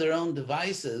 Left to their own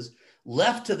devices, the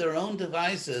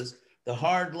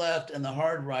hard left and the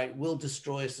hard right will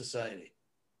destroy society.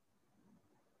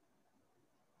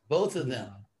 Both of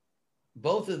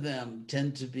them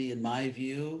tend to be, in my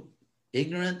view,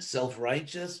 ignorant,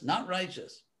 self-righteous, not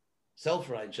righteous,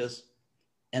 self-righteous,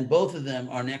 and both of them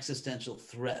are an existential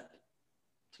threat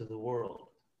to the world,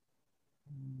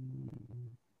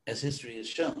 as history has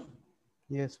shown.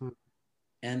 Yes, ma'am.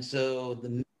 And so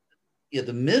the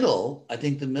middle, I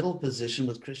think the middle position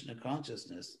with Krishna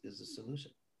consciousness is the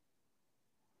solution.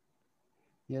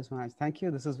 Yes, Maharaj. Thank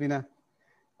you. This has been a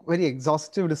very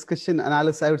exhaustive discussion,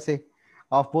 analysis, I would say,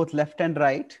 of both left and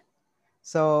right.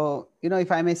 So,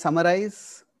 if I may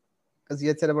summarize, as you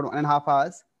had said, about 1.5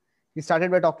 hours, we started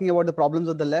by talking about the problems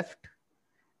of the left.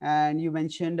 And you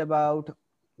mentioned about,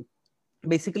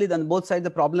 basically on both sides, the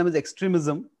problem is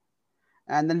extremism.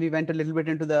 And then we went a little bit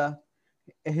into the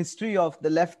history of the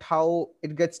left, how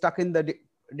it gets stuck in the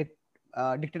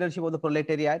dictatorship of the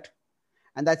proletariat.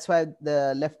 And that's why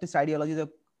the leftist ideologies have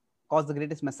caused the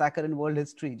greatest massacre in world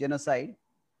history, genocide.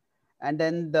 And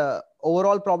then the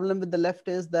overall problem with the left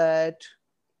is that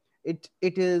it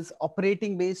is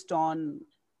operating based on,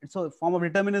 it's a form of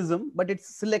determinism, but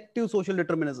it's selective social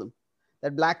determinism,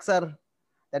 that blacks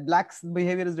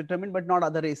behavior is determined, but not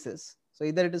other races. So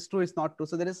either it is true, it's not true.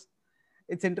 So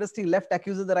it's interesting. Left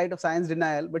accuses the right of science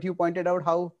denial, but you pointed out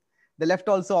how the left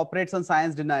also operates on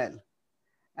science denial.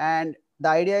 And the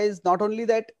idea is not only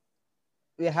that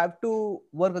we have to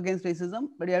work against racism,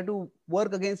 but we have to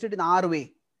work against it in our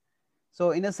way.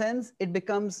 So in a sense, it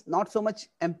becomes not so much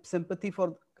sympathy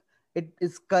for, it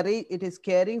is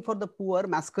caring for the poor,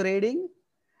 masquerading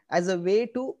as a way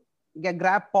to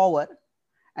grab power.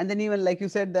 And then even like you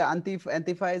said, the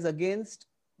Antifa is against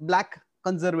black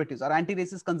conservatives or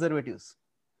anti-racist conservatives.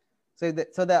 So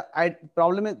the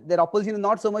problem is their opposition is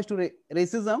not so much to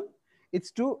racism,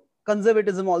 it's to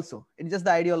conservatism also. It's just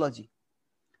the ideology.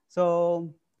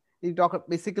 So you talk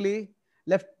basically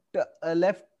left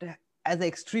as an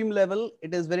extreme level,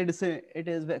 it is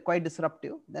quite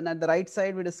disruptive. Then at the right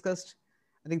side, we discussed,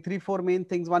 I think 3-4 main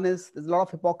things. One is there's a lot of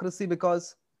hypocrisy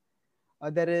because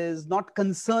there is not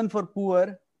concern for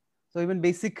poor. So even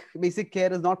basic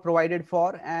care is not provided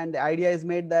for. And the idea is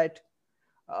made that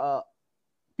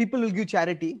people will give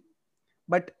charity,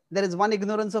 but there is one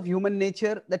ignorance of human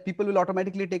nature that people will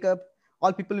automatically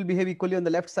all people will behave equally on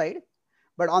the left side.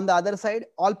 But on the other side,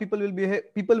 wealthy people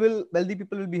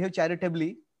will behave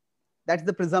charitably. That's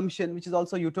the presumption, which is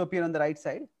also utopian on the right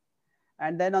side.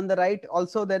 And then on the right,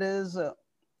 also there is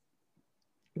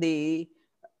the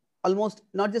almost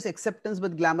not just acceptance,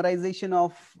 but glamorization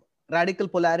of radical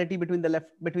polarity between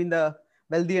the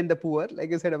wealthy and the poor.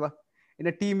 Like you said, in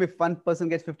a team, if one person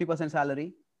gets 50%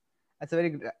 salary,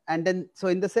 and then, so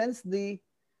in the sense, the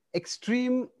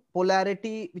extreme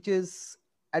polarity, which is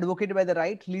advocated by the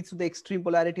right, leads to the extreme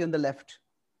polarity on the left.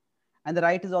 And the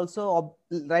right is also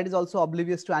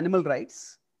oblivious to animal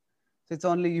rights. So it's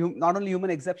not only human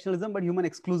exceptionalism, but human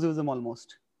exclusivism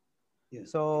almost.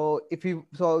 Yes. So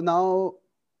now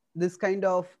this kind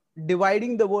of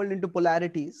dividing the world into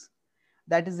polarities,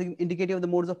 that is indicative of the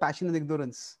modes of passion and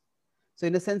ignorance. So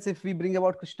in a sense, if we bring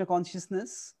about Krishna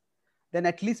consciousness, then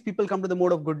at least people come to the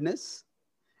mode of goodness.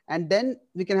 And then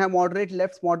we can have moderate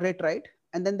left, moderate right.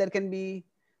 And then there can be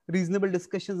reasonable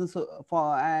discussions,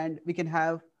 and we can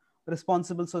have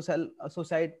responsible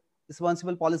society,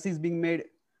 responsible policies being made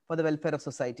for the welfare of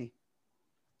society.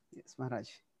 Yes, Maharaj.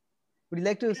 Would you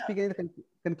like to speak any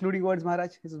concluding words,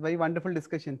 Maharaj? This is a very wonderful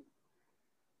discussion.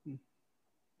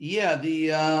 Yeah,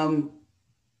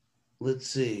 let's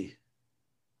see.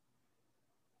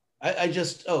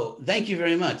 Thank you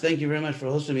very much. Thank you very much for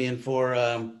hosting me and for,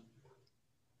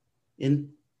 in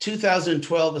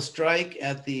 2012, a strike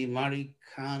at the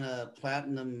Marikana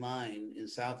Platinum Mine in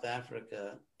South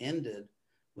Africa ended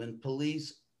when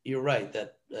police, you're right,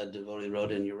 that devotee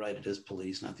wrote in, you're right, it is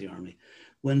police, not the army.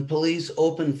 When police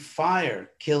opened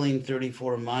fire, killing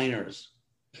 34 miners.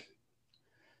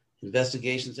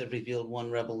 Investigations have revealed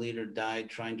one rebel leader died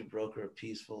trying to broker a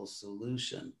peaceful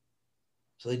solution.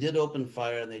 So they did open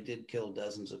fire and they did kill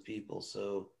dozens of people.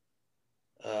 So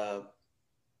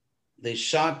they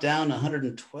shot down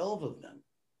 112 of them.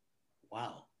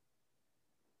 Wow.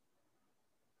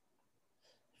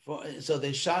 So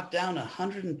they shot down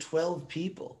 112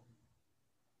 people,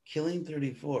 killing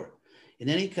 34. In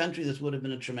any country, this would have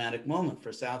been a traumatic moment.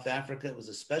 For South Africa, it was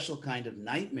a special kind of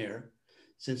nightmare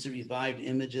since it revived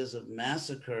images of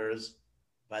massacres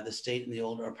by the state in the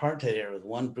old apartheid era, with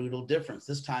one brutal difference.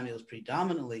 This time it was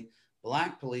predominantly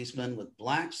Black policemen with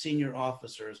Black senior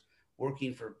officers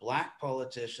working for Black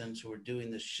politicians who were doing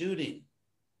the shooting.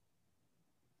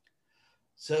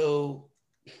 So,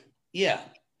 yeah.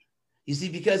 You see,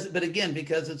 because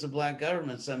it's a Black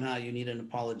government, somehow you need an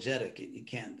apologetic. You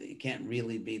can't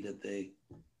really be that they,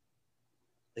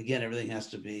 again, everything has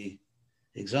to be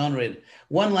exonerated.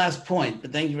 One last point,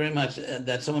 but thank you very much,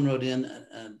 that someone wrote in,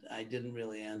 and I didn't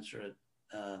really answer it.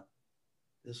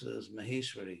 This was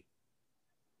Maheshwari,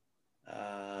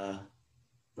 Radha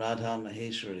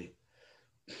Maheshwari.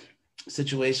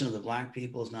 Situation of the Black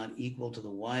people is not equal to the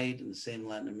white in the same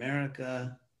Latin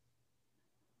America,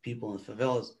 people in the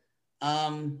favelas.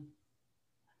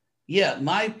 Yeah,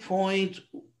 my point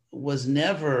was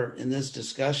never in this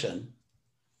discussion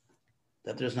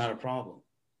that there's not a problem.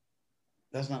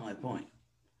 That's not my point.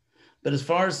 But as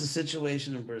far as the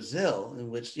situation in Brazil, in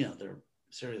which, there are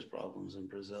serious problems in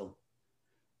Brazil,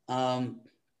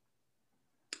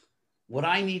 what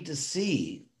I need to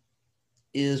see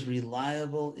is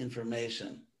reliable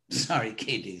information. Sorry,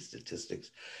 KD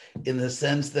statistics, in the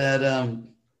sense that,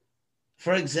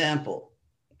 for example,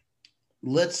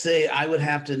 let's say I would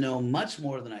have to know much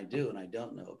more than I do, and I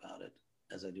don't know about it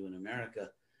as I do in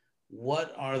America.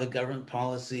 What are the government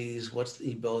policies? What's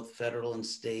both federal and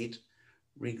state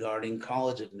regarding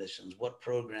college admissions? What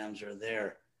programs are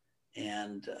there?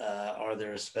 And are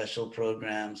there special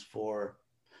programs for,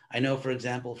 I know, for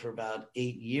example, for about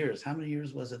 8 years, how many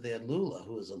years was it they had Lula,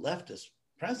 who was a leftist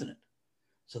president?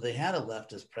 So they had a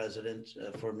leftist president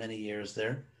for many years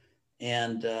there.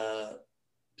 And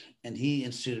he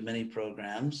instituted many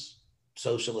programs,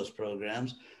 socialist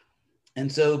programs. And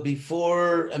so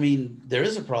there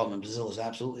is a problem in Brazil.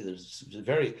 There's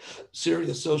very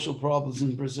serious social problems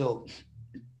in Brazil.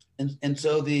 And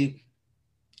so the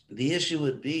issue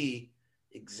would be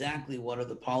exactly what are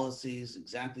the policies,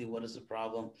 exactly what is the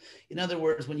problem. In other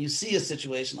words, when you see a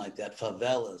situation like that,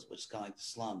 favelas, which is kind of like the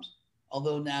slums,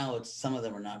 although now some of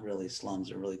them are not really slums,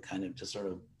 they're really kind of just sort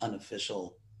of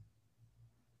unofficial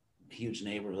huge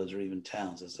neighborhoods or even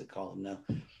towns, as they call them now.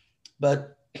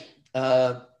 But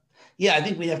yeah, I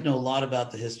think we have to know a lot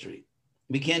about the history.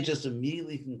 We can't just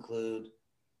immediately conclude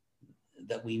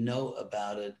that we know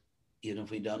about it, even if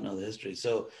we don't know the history.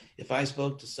 So if I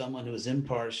spoke to someone who is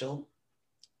impartial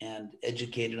and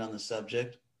educated on the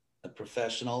subject, a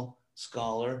professional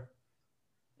scholar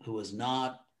who is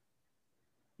not,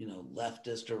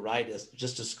 leftist or rightist,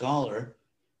 just a scholar,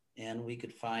 and we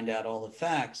could find out all the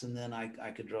facts, and then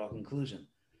I could draw a conclusion.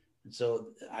 And so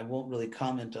I won't really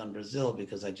comment on Brazil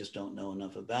because I just don't know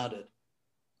enough about it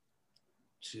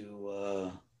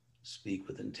to speak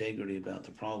with integrity about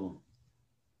the problem.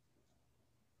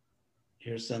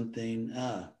 Here's something.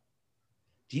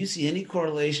 Do you see any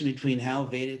correlation between how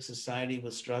Vedic society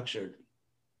was structured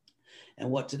and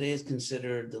what today is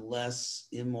considered the less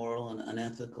immoral and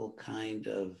unethical kind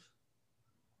of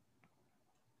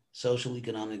social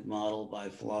economic model by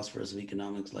philosophers of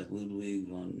economics like Ludwig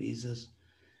von Mises,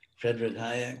 Friedrich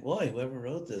Hayek? Boy, whoever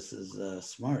wrote this is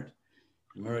smart.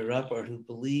 And Murray Rothbard, who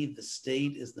believed the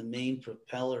state is the main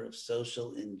propeller of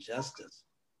social injustice.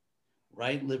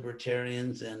 Right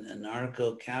libertarians and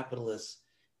anarcho-capitalists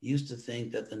used to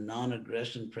think that the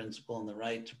non-aggression principle and the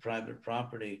right to private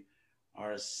property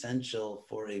are essential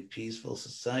for a peaceful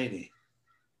society.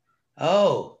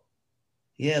 Oh,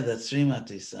 yeah, that's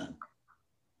Srimati-san.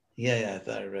 Yeah, I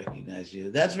thought I recognized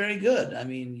you. That's very good. I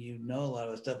mean, you know a lot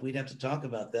of the stuff. We'd have to talk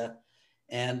about that.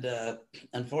 And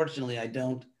unfortunately, I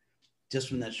don't, just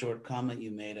from that short comment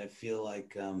you made, I feel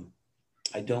like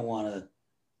I don't want to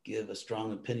give a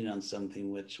strong opinion on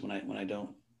something which when I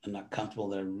don't, I'm not comfortable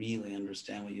that I really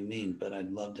understand what you mean, but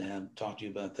I'd love to talk to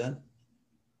you about that.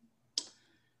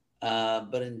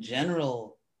 But in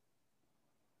general,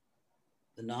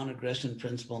 the non-aggression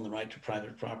principle and the right to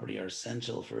private property are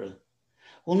essential for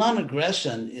well,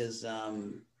 non-aggression is,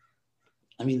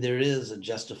 I mean, there is a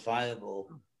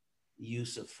justifiable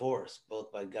use of force,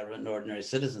 both by government and ordinary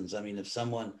citizens. I mean, if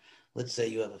someone, let's say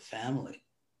you have a family,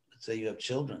 let's say you have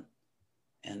children,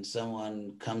 and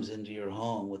someone comes into your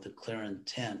home with a clear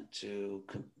intent to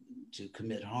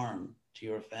commit harm to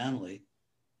your family,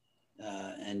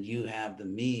 and you have the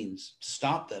means to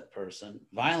stop that person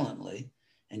violently,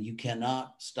 and you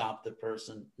cannot stop the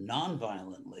person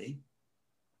non-violently,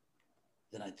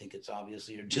 then I think it's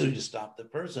obviously your duty to stop the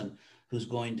person who's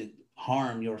going to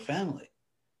harm your family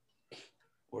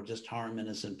or just harm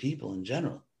innocent people in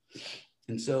general.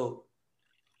 And so,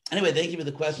 anyway, thank you for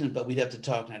the question, but we'd have to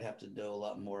talk and I'd have to know a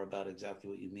lot more about exactly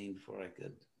what you mean before I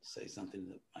could say something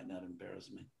that might not embarrass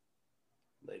me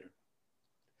later.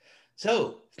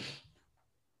 So,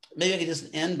 maybe I could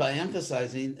just end by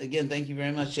emphasizing, again, thank you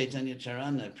very much, Chaitanya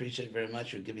Charan. I appreciate it very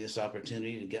much for giving me this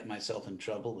opportunity to get myself in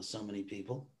trouble with so many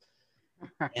people.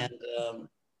 And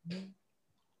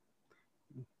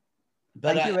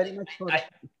but thank you very much for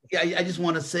I just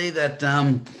want to say that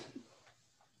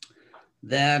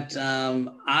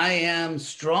I am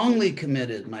strongly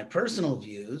committed, my personal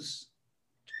views,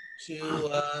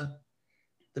 to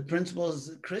the principles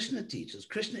that Krishna teaches.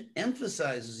 Krishna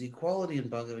emphasizes equality in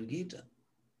Bhagavad Gita.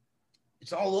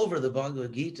 It's all over the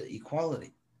Bhagavad Gita,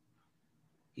 equality.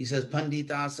 He says, Pandita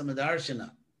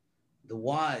Samadarshana. The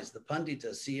wise, the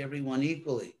Pandita, see everyone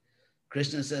equally.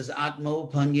 Krishna says, Atmo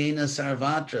Panyena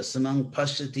Sarvatra, Samang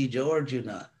Pashyati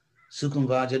Jorjuna, Sukham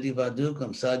Vajati Vadukam,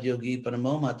 Sadyogi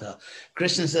Paramomata.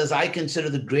 Krishna says, I consider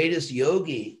the greatest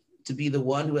yogi to be the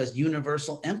one who has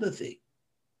universal empathy.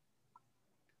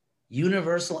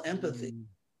 Universal empathy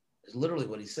is literally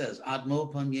what he says.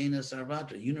 Atmo Panyena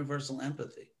Sarvatra, universal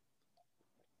empathy.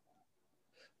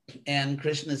 And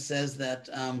Krishna says that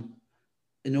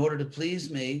in order to please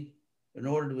me, in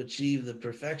order to achieve the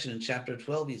perfection, in chapter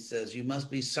 12, he says, you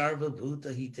must be sarva bhuta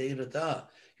hite rata.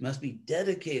 You must be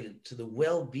dedicated to the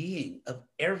well-being of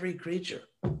every creature,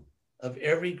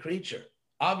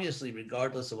 obviously,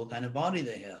 regardless of what kind of body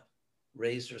they have,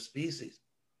 race or species.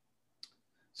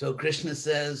 So Krishna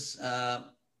says that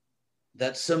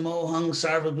samohang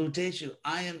sarva bhuteshu,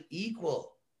 I am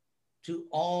equal to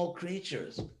all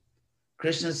creatures.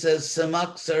 Krishna says,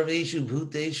 samak sarveshu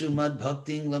bhuteshu mad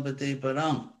bhakting labate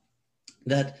param.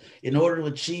 That in order to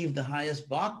achieve the highest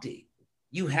bhakti,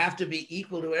 you have to be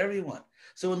equal to everyone.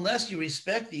 So unless you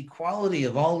respect the equality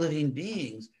of all living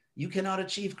beings, you cannot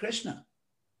achieve Krishna.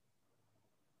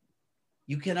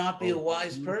 You cannot be a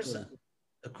wise person.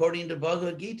 According to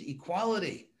Bhagavad Gita,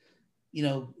 equality,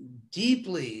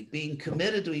 deeply being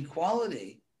committed to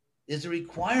equality is a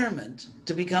requirement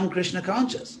to become Krishna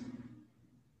conscious.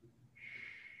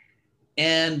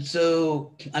 And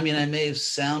so, I mean, I may have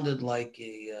sounded like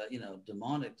a,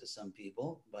 demonic to some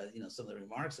people by, some of the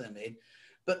remarks I made,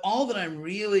 but all that I'm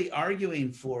really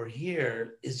arguing for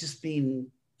here is just being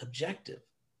objective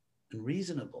and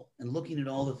reasonable and looking at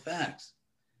all the facts.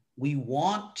 We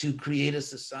want to create a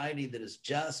society that is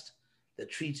just,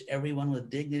 that treats everyone with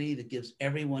dignity, that gives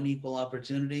everyone equal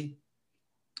opportunity,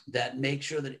 that makes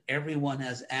sure that everyone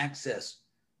has access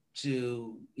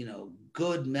to,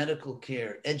 good medical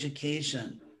care,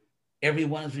 education,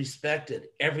 everyone is respected,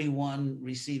 everyone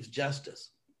receives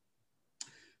justice.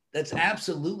 That's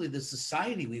absolutely the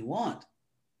society we want.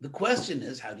 The question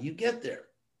is, how do you get there?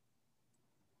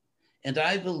 And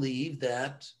I believe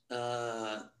that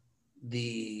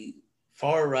the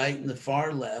far right and the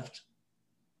far left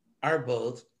are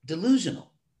both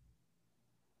delusional.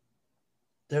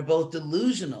 They're both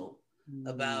delusional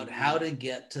about how to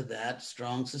get to that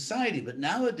strong society. But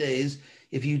nowadays,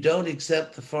 if you don't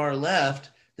accept the far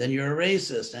left, then you're a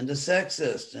racist and a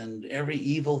sexist and every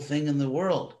evil thing in the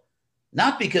world.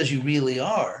 Not because you really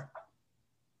are,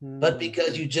 but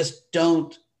because you just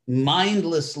don't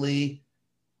mindlessly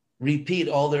repeat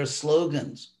all their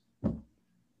slogans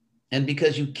and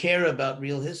because you care about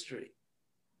real history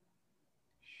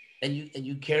and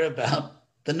you care about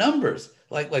the numbers.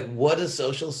 Like what does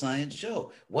social science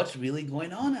show? What's really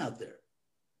going on out there?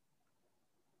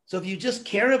 So if you just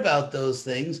care about those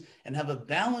things and have a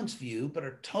balanced view, but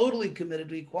are totally committed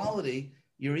to equality,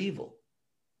 you're evil.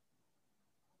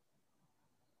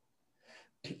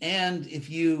 And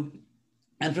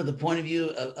from the point of view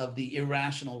of the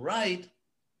irrational right,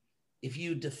 if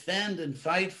you defend and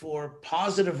fight for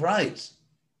positive rights,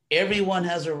 everyone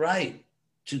has a right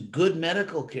to good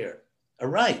medical care, a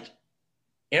right.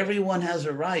 Everyone has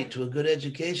a right to a good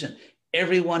education.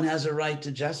 Everyone has a right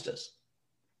to justice.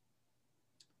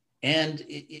 And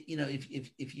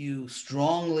if you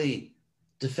strongly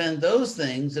defend those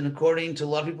things, and according to a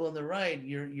lot of people on the right,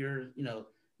 you're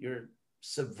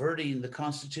subverting the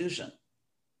Constitution.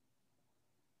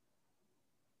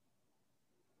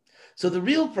 So the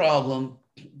real problem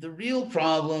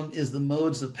is the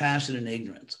modes of passion and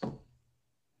ignorance.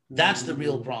 That's the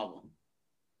real problem.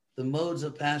 The modes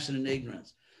of passion and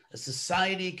ignorance. A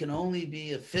society can only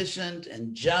be efficient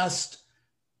and just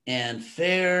and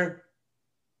fair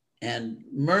and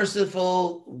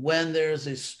merciful when there's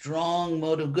a strong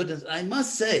mode of goodness. I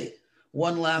must say,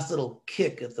 one last little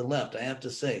kick at the left, I have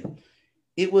to say,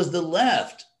 it was the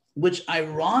left which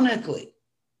ironically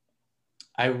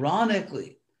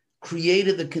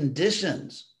created the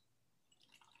conditions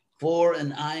for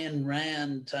an Ayn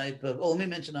Rand type of, let me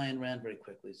mention Ayn Rand very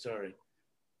quickly, sorry.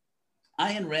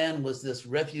 Ayn Rand was this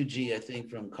refugee, I think,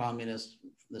 from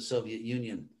the Soviet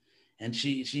Union. And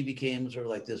she became sort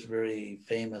of like this very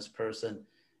famous person.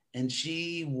 And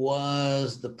she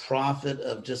was the prophet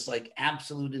of just like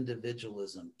absolute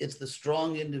individualism. It's the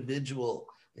strong individual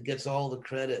that gets all the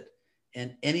credit.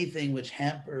 And anything which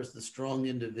hampers the strong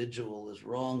individual is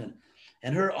wrong.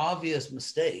 And her obvious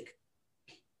mistake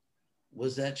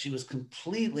was that she was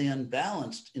completely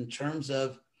unbalanced in terms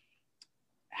of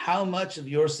how much of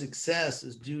your success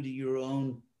is due to your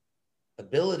own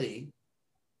ability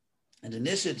and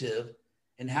initiative,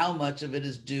 and how much of it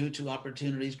is due to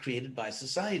opportunities created by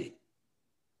society.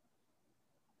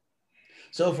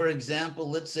 So for example,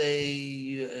 let's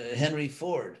say Henry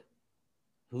Ford,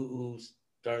 who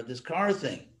started this car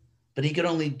thing, but he could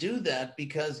only do that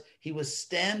because he was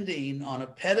standing on a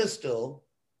pedestal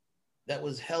that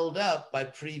was held up by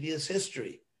previous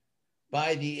history,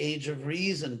 by the age of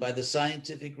reason, by the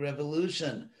scientific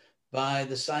revolution, by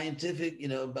the scientific,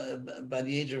 by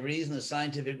the age of reason, the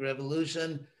scientific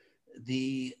revolution,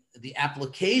 the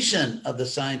application of the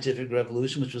scientific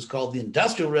revolution, which was called the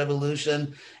Industrial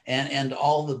Revolution, and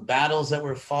all the battles that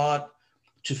were fought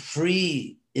to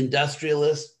free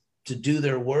industrialists to do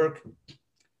their work,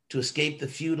 to escape the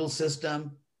feudal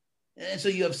system. And so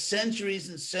you have centuries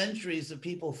and centuries of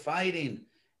people fighting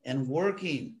and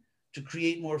working to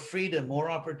create more freedom,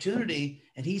 more opportunity,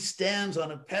 and he stands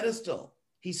on a pedestal.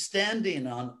 He's standing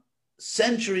on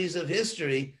centuries of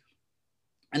history,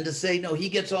 and to say, no, he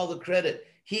gets all the credit,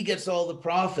 he gets all the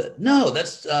profit. No,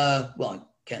 that's, I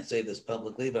can't say this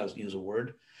publicly, but I was use a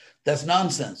word. That's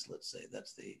nonsense, let's say.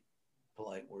 That's the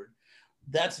polite word.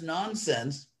 That's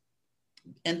nonsense.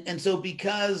 And so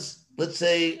because, let's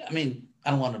say,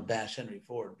 I don't want to bash Henry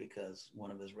Ford because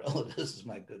one of his relatives is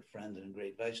my good friend and a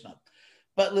great Vaishnava.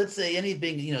 But let's say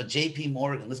anything, J.P.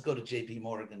 Morgan, let's go to J.P.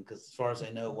 Morgan, because as far as I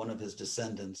know, one of his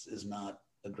descendants is not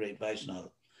a great Vaishnava.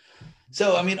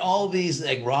 So, all these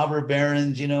like robber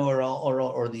barons,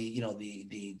 or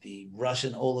the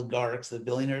Russian oligarchs, the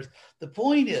billionaires, the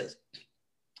point is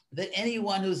that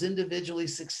anyone who's individually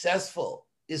successful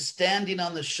is standing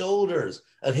on the shoulders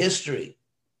of history,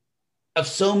 of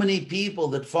so many people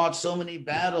that fought so many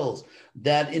battles,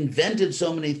 that invented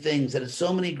so many things, that had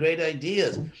so many great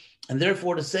ideas. And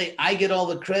therefore to say, I get all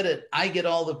the credit, I get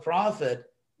all the profit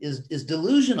is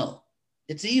delusional.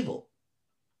 It's evil.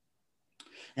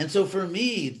 And so for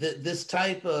me, this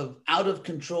type of out of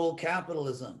control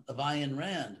capitalism of Ayn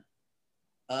Rand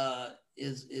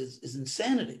is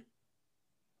insanity.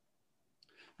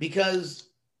 Because,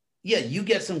 you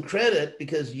get some credit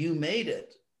because you made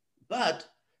it, but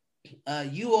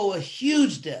you owe a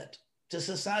huge debt to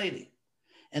society.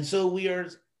 And so we are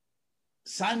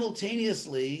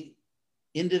simultaneously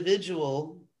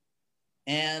individual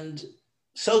and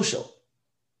social.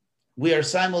 We are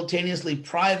simultaneously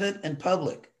private and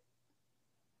public.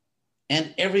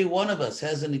 And every one of us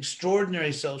has an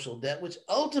extraordinary social debt, which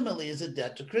ultimately is a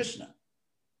debt to Krishna.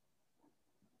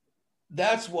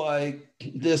 That's why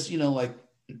this,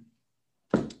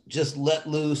 just let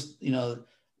loose,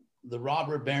 the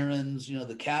robber barons,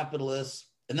 the capitalists,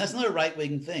 and that's not a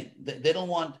right-wing thing. They don't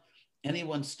want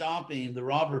anyone stopping the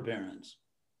robber barons.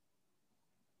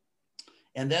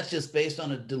 And that's just based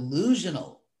on a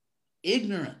delusional,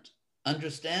 ignorant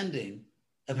understanding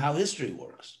of how history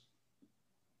works,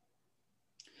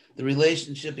 the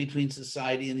relationship between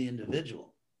society and the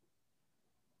individual.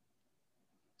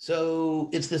 So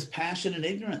it's this passion and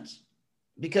ignorance.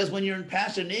 Because when you're in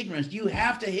passion and ignorance, you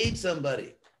have to hate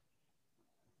somebody.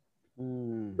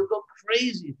 You'll go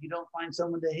crazy if you don't find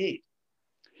someone to hate.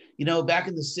 You know, back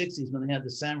in the 60s when they had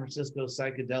the San Francisco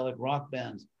psychedelic rock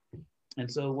bands, and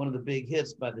so one of the big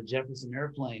hits by the Jefferson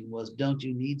Airplane was "Don't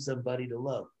You Need Somebody to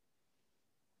Love."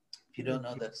 If you don't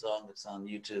know that song, it's on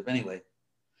YouTube. Anyway,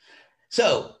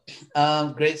 so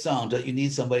great song, "Don't You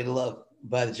Need Somebody to Love"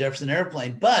 by the Jefferson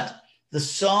Airplane. But the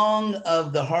song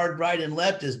of the hard right and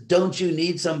left is "Don't You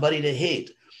Need Somebody to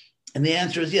Hate?" And the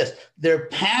answer is yes. Their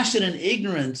passion and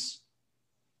ignorance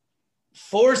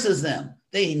forces them.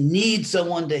 They need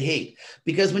someone to hate.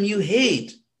 Because when you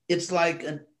hate, it's like,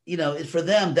 for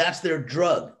them, that's their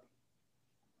drug.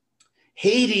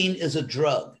 Hating is a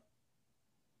drug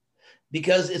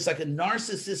because it's like a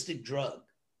narcissistic drug.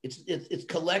 It's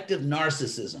collective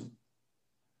narcissism.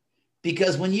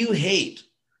 Because when you hate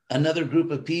another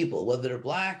group of people, whether they're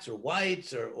blacks or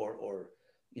whites or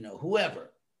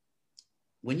whoever,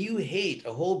 when you hate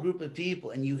a whole group of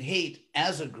people and you hate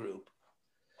as a group,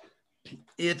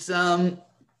 it's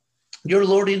you're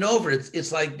lording over.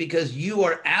 It's like, because you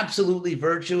are absolutely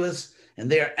virtuous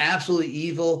and they are absolutely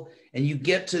evil, and you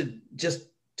get to just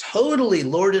totally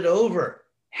lord it over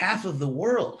half of the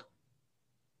world.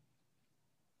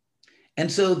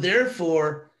 And so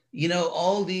therefore,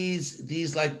 all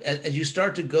these like, as you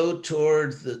start to go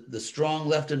towards the strong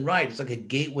left and right, it's like a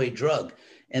gateway drug.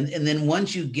 And then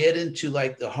once you get into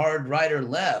like the hard right or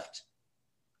left,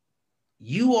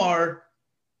 you are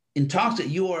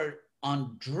intoxicated, you are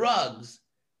on drugs,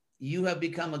 you have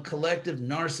become a collective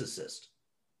narcissist.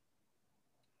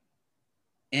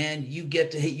 And you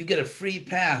get a free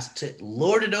pass to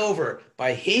lord it over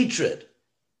by hatred,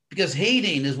 because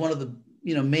hating is one of the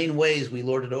main ways we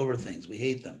lord it over things. We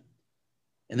hate them,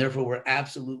 and therefore we're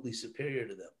absolutely superior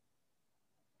to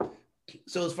them.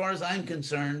 So as far as I'm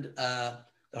concerned, the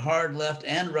hard left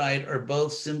and right are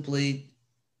both simply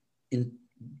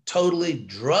totally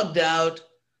drugged out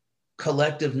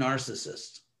collective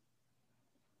narcissists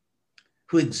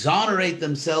who exonerate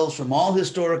themselves from all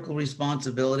historical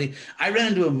responsibility. I ran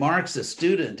into a Marxist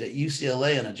student at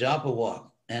UCLA on a Joppa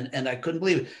walk, and I couldn't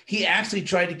believe it. He actually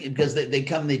tried to, because they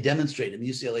come, they demonstrate in the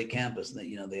UCLA campus,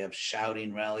 and they have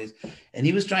shouting rallies, and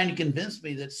he was trying to convince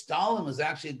me that Stalin was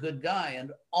actually a good guy,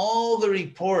 and all the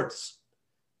reports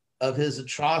of his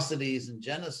atrocities and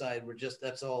genocide were just,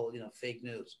 that's all, fake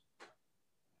news.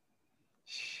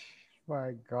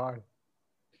 My God.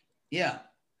 Yeah.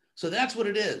 So that's what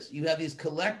it is. You have these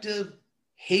collective,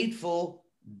 hateful,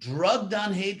 drugged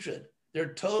on hatred.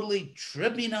 They're totally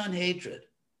tripping on hatred.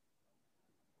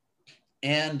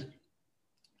 And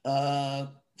so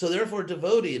therefore,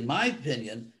 devotee, in my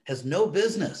opinion, has no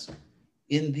business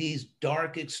in these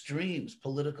dark extremes,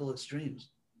 political extremes.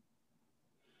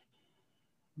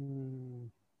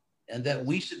 And that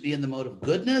we should be in the mode of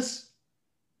goodness.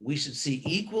 We should see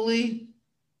equally.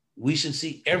 We should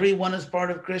see everyone as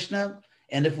part of Krishna.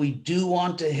 And if we do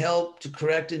want to help to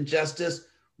correct injustice,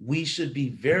 we should be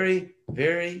very,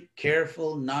 very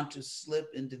careful not to slip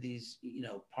into these,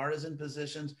 partisan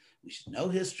positions. We should know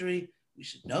history. We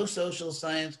should know social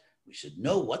science. We should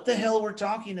know what the hell we're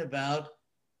talking about,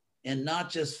 and not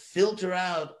just filter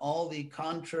out all the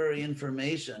contrary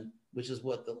information, which is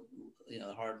what the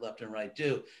hard left and right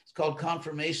do. It's called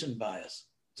confirmation bias.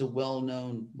 It's a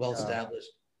well-known, well-established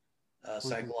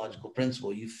psychological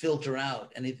principle. You filter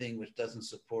out anything which doesn't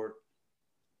support,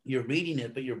 you're reading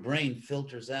it, but your brain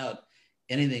filters out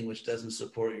anything which doesn't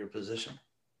support your position.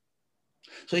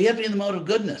 So you have to be in the mode of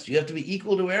goodness. You have to be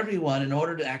equal to everyone in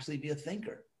order to actually be a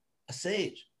thinker, a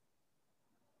sage.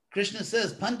 Krishna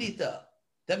says pandita.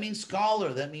 That means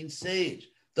scholar. That means sage.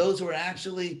 Those who are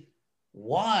actually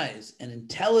wise and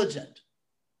intelligent.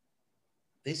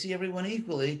 They see everyone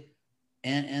equally,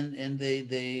 and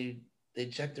they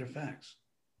check their facts.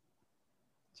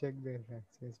 Check their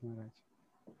facts, yes, Maharaj.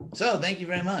 So thank you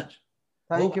very much.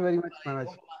 Thank you very much, Maharaj.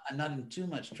 I'm not in too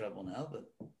much trouble now, but.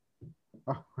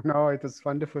 Oh, no, it was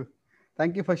wonderful.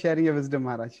 Thank you for sharing your wisdom,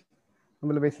 Maharaj.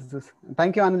 Humble basis.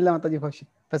 Thank you, Anila Mataji, for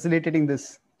facilitating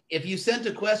this. If you sent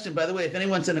a question, by the way, if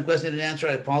anyone sent a question and didn't answer,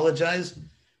 I apologize.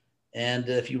 And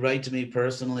if you write to me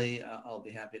personally, I'll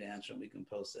be happy to answer, and we can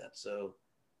post that. So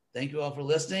thank you all for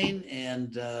listening.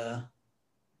 And I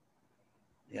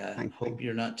hope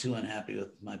you're not too unhappy with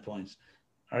my points.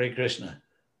 Hare Krishna.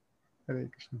 Hare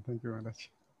Krishna. Thank you, Maharaj.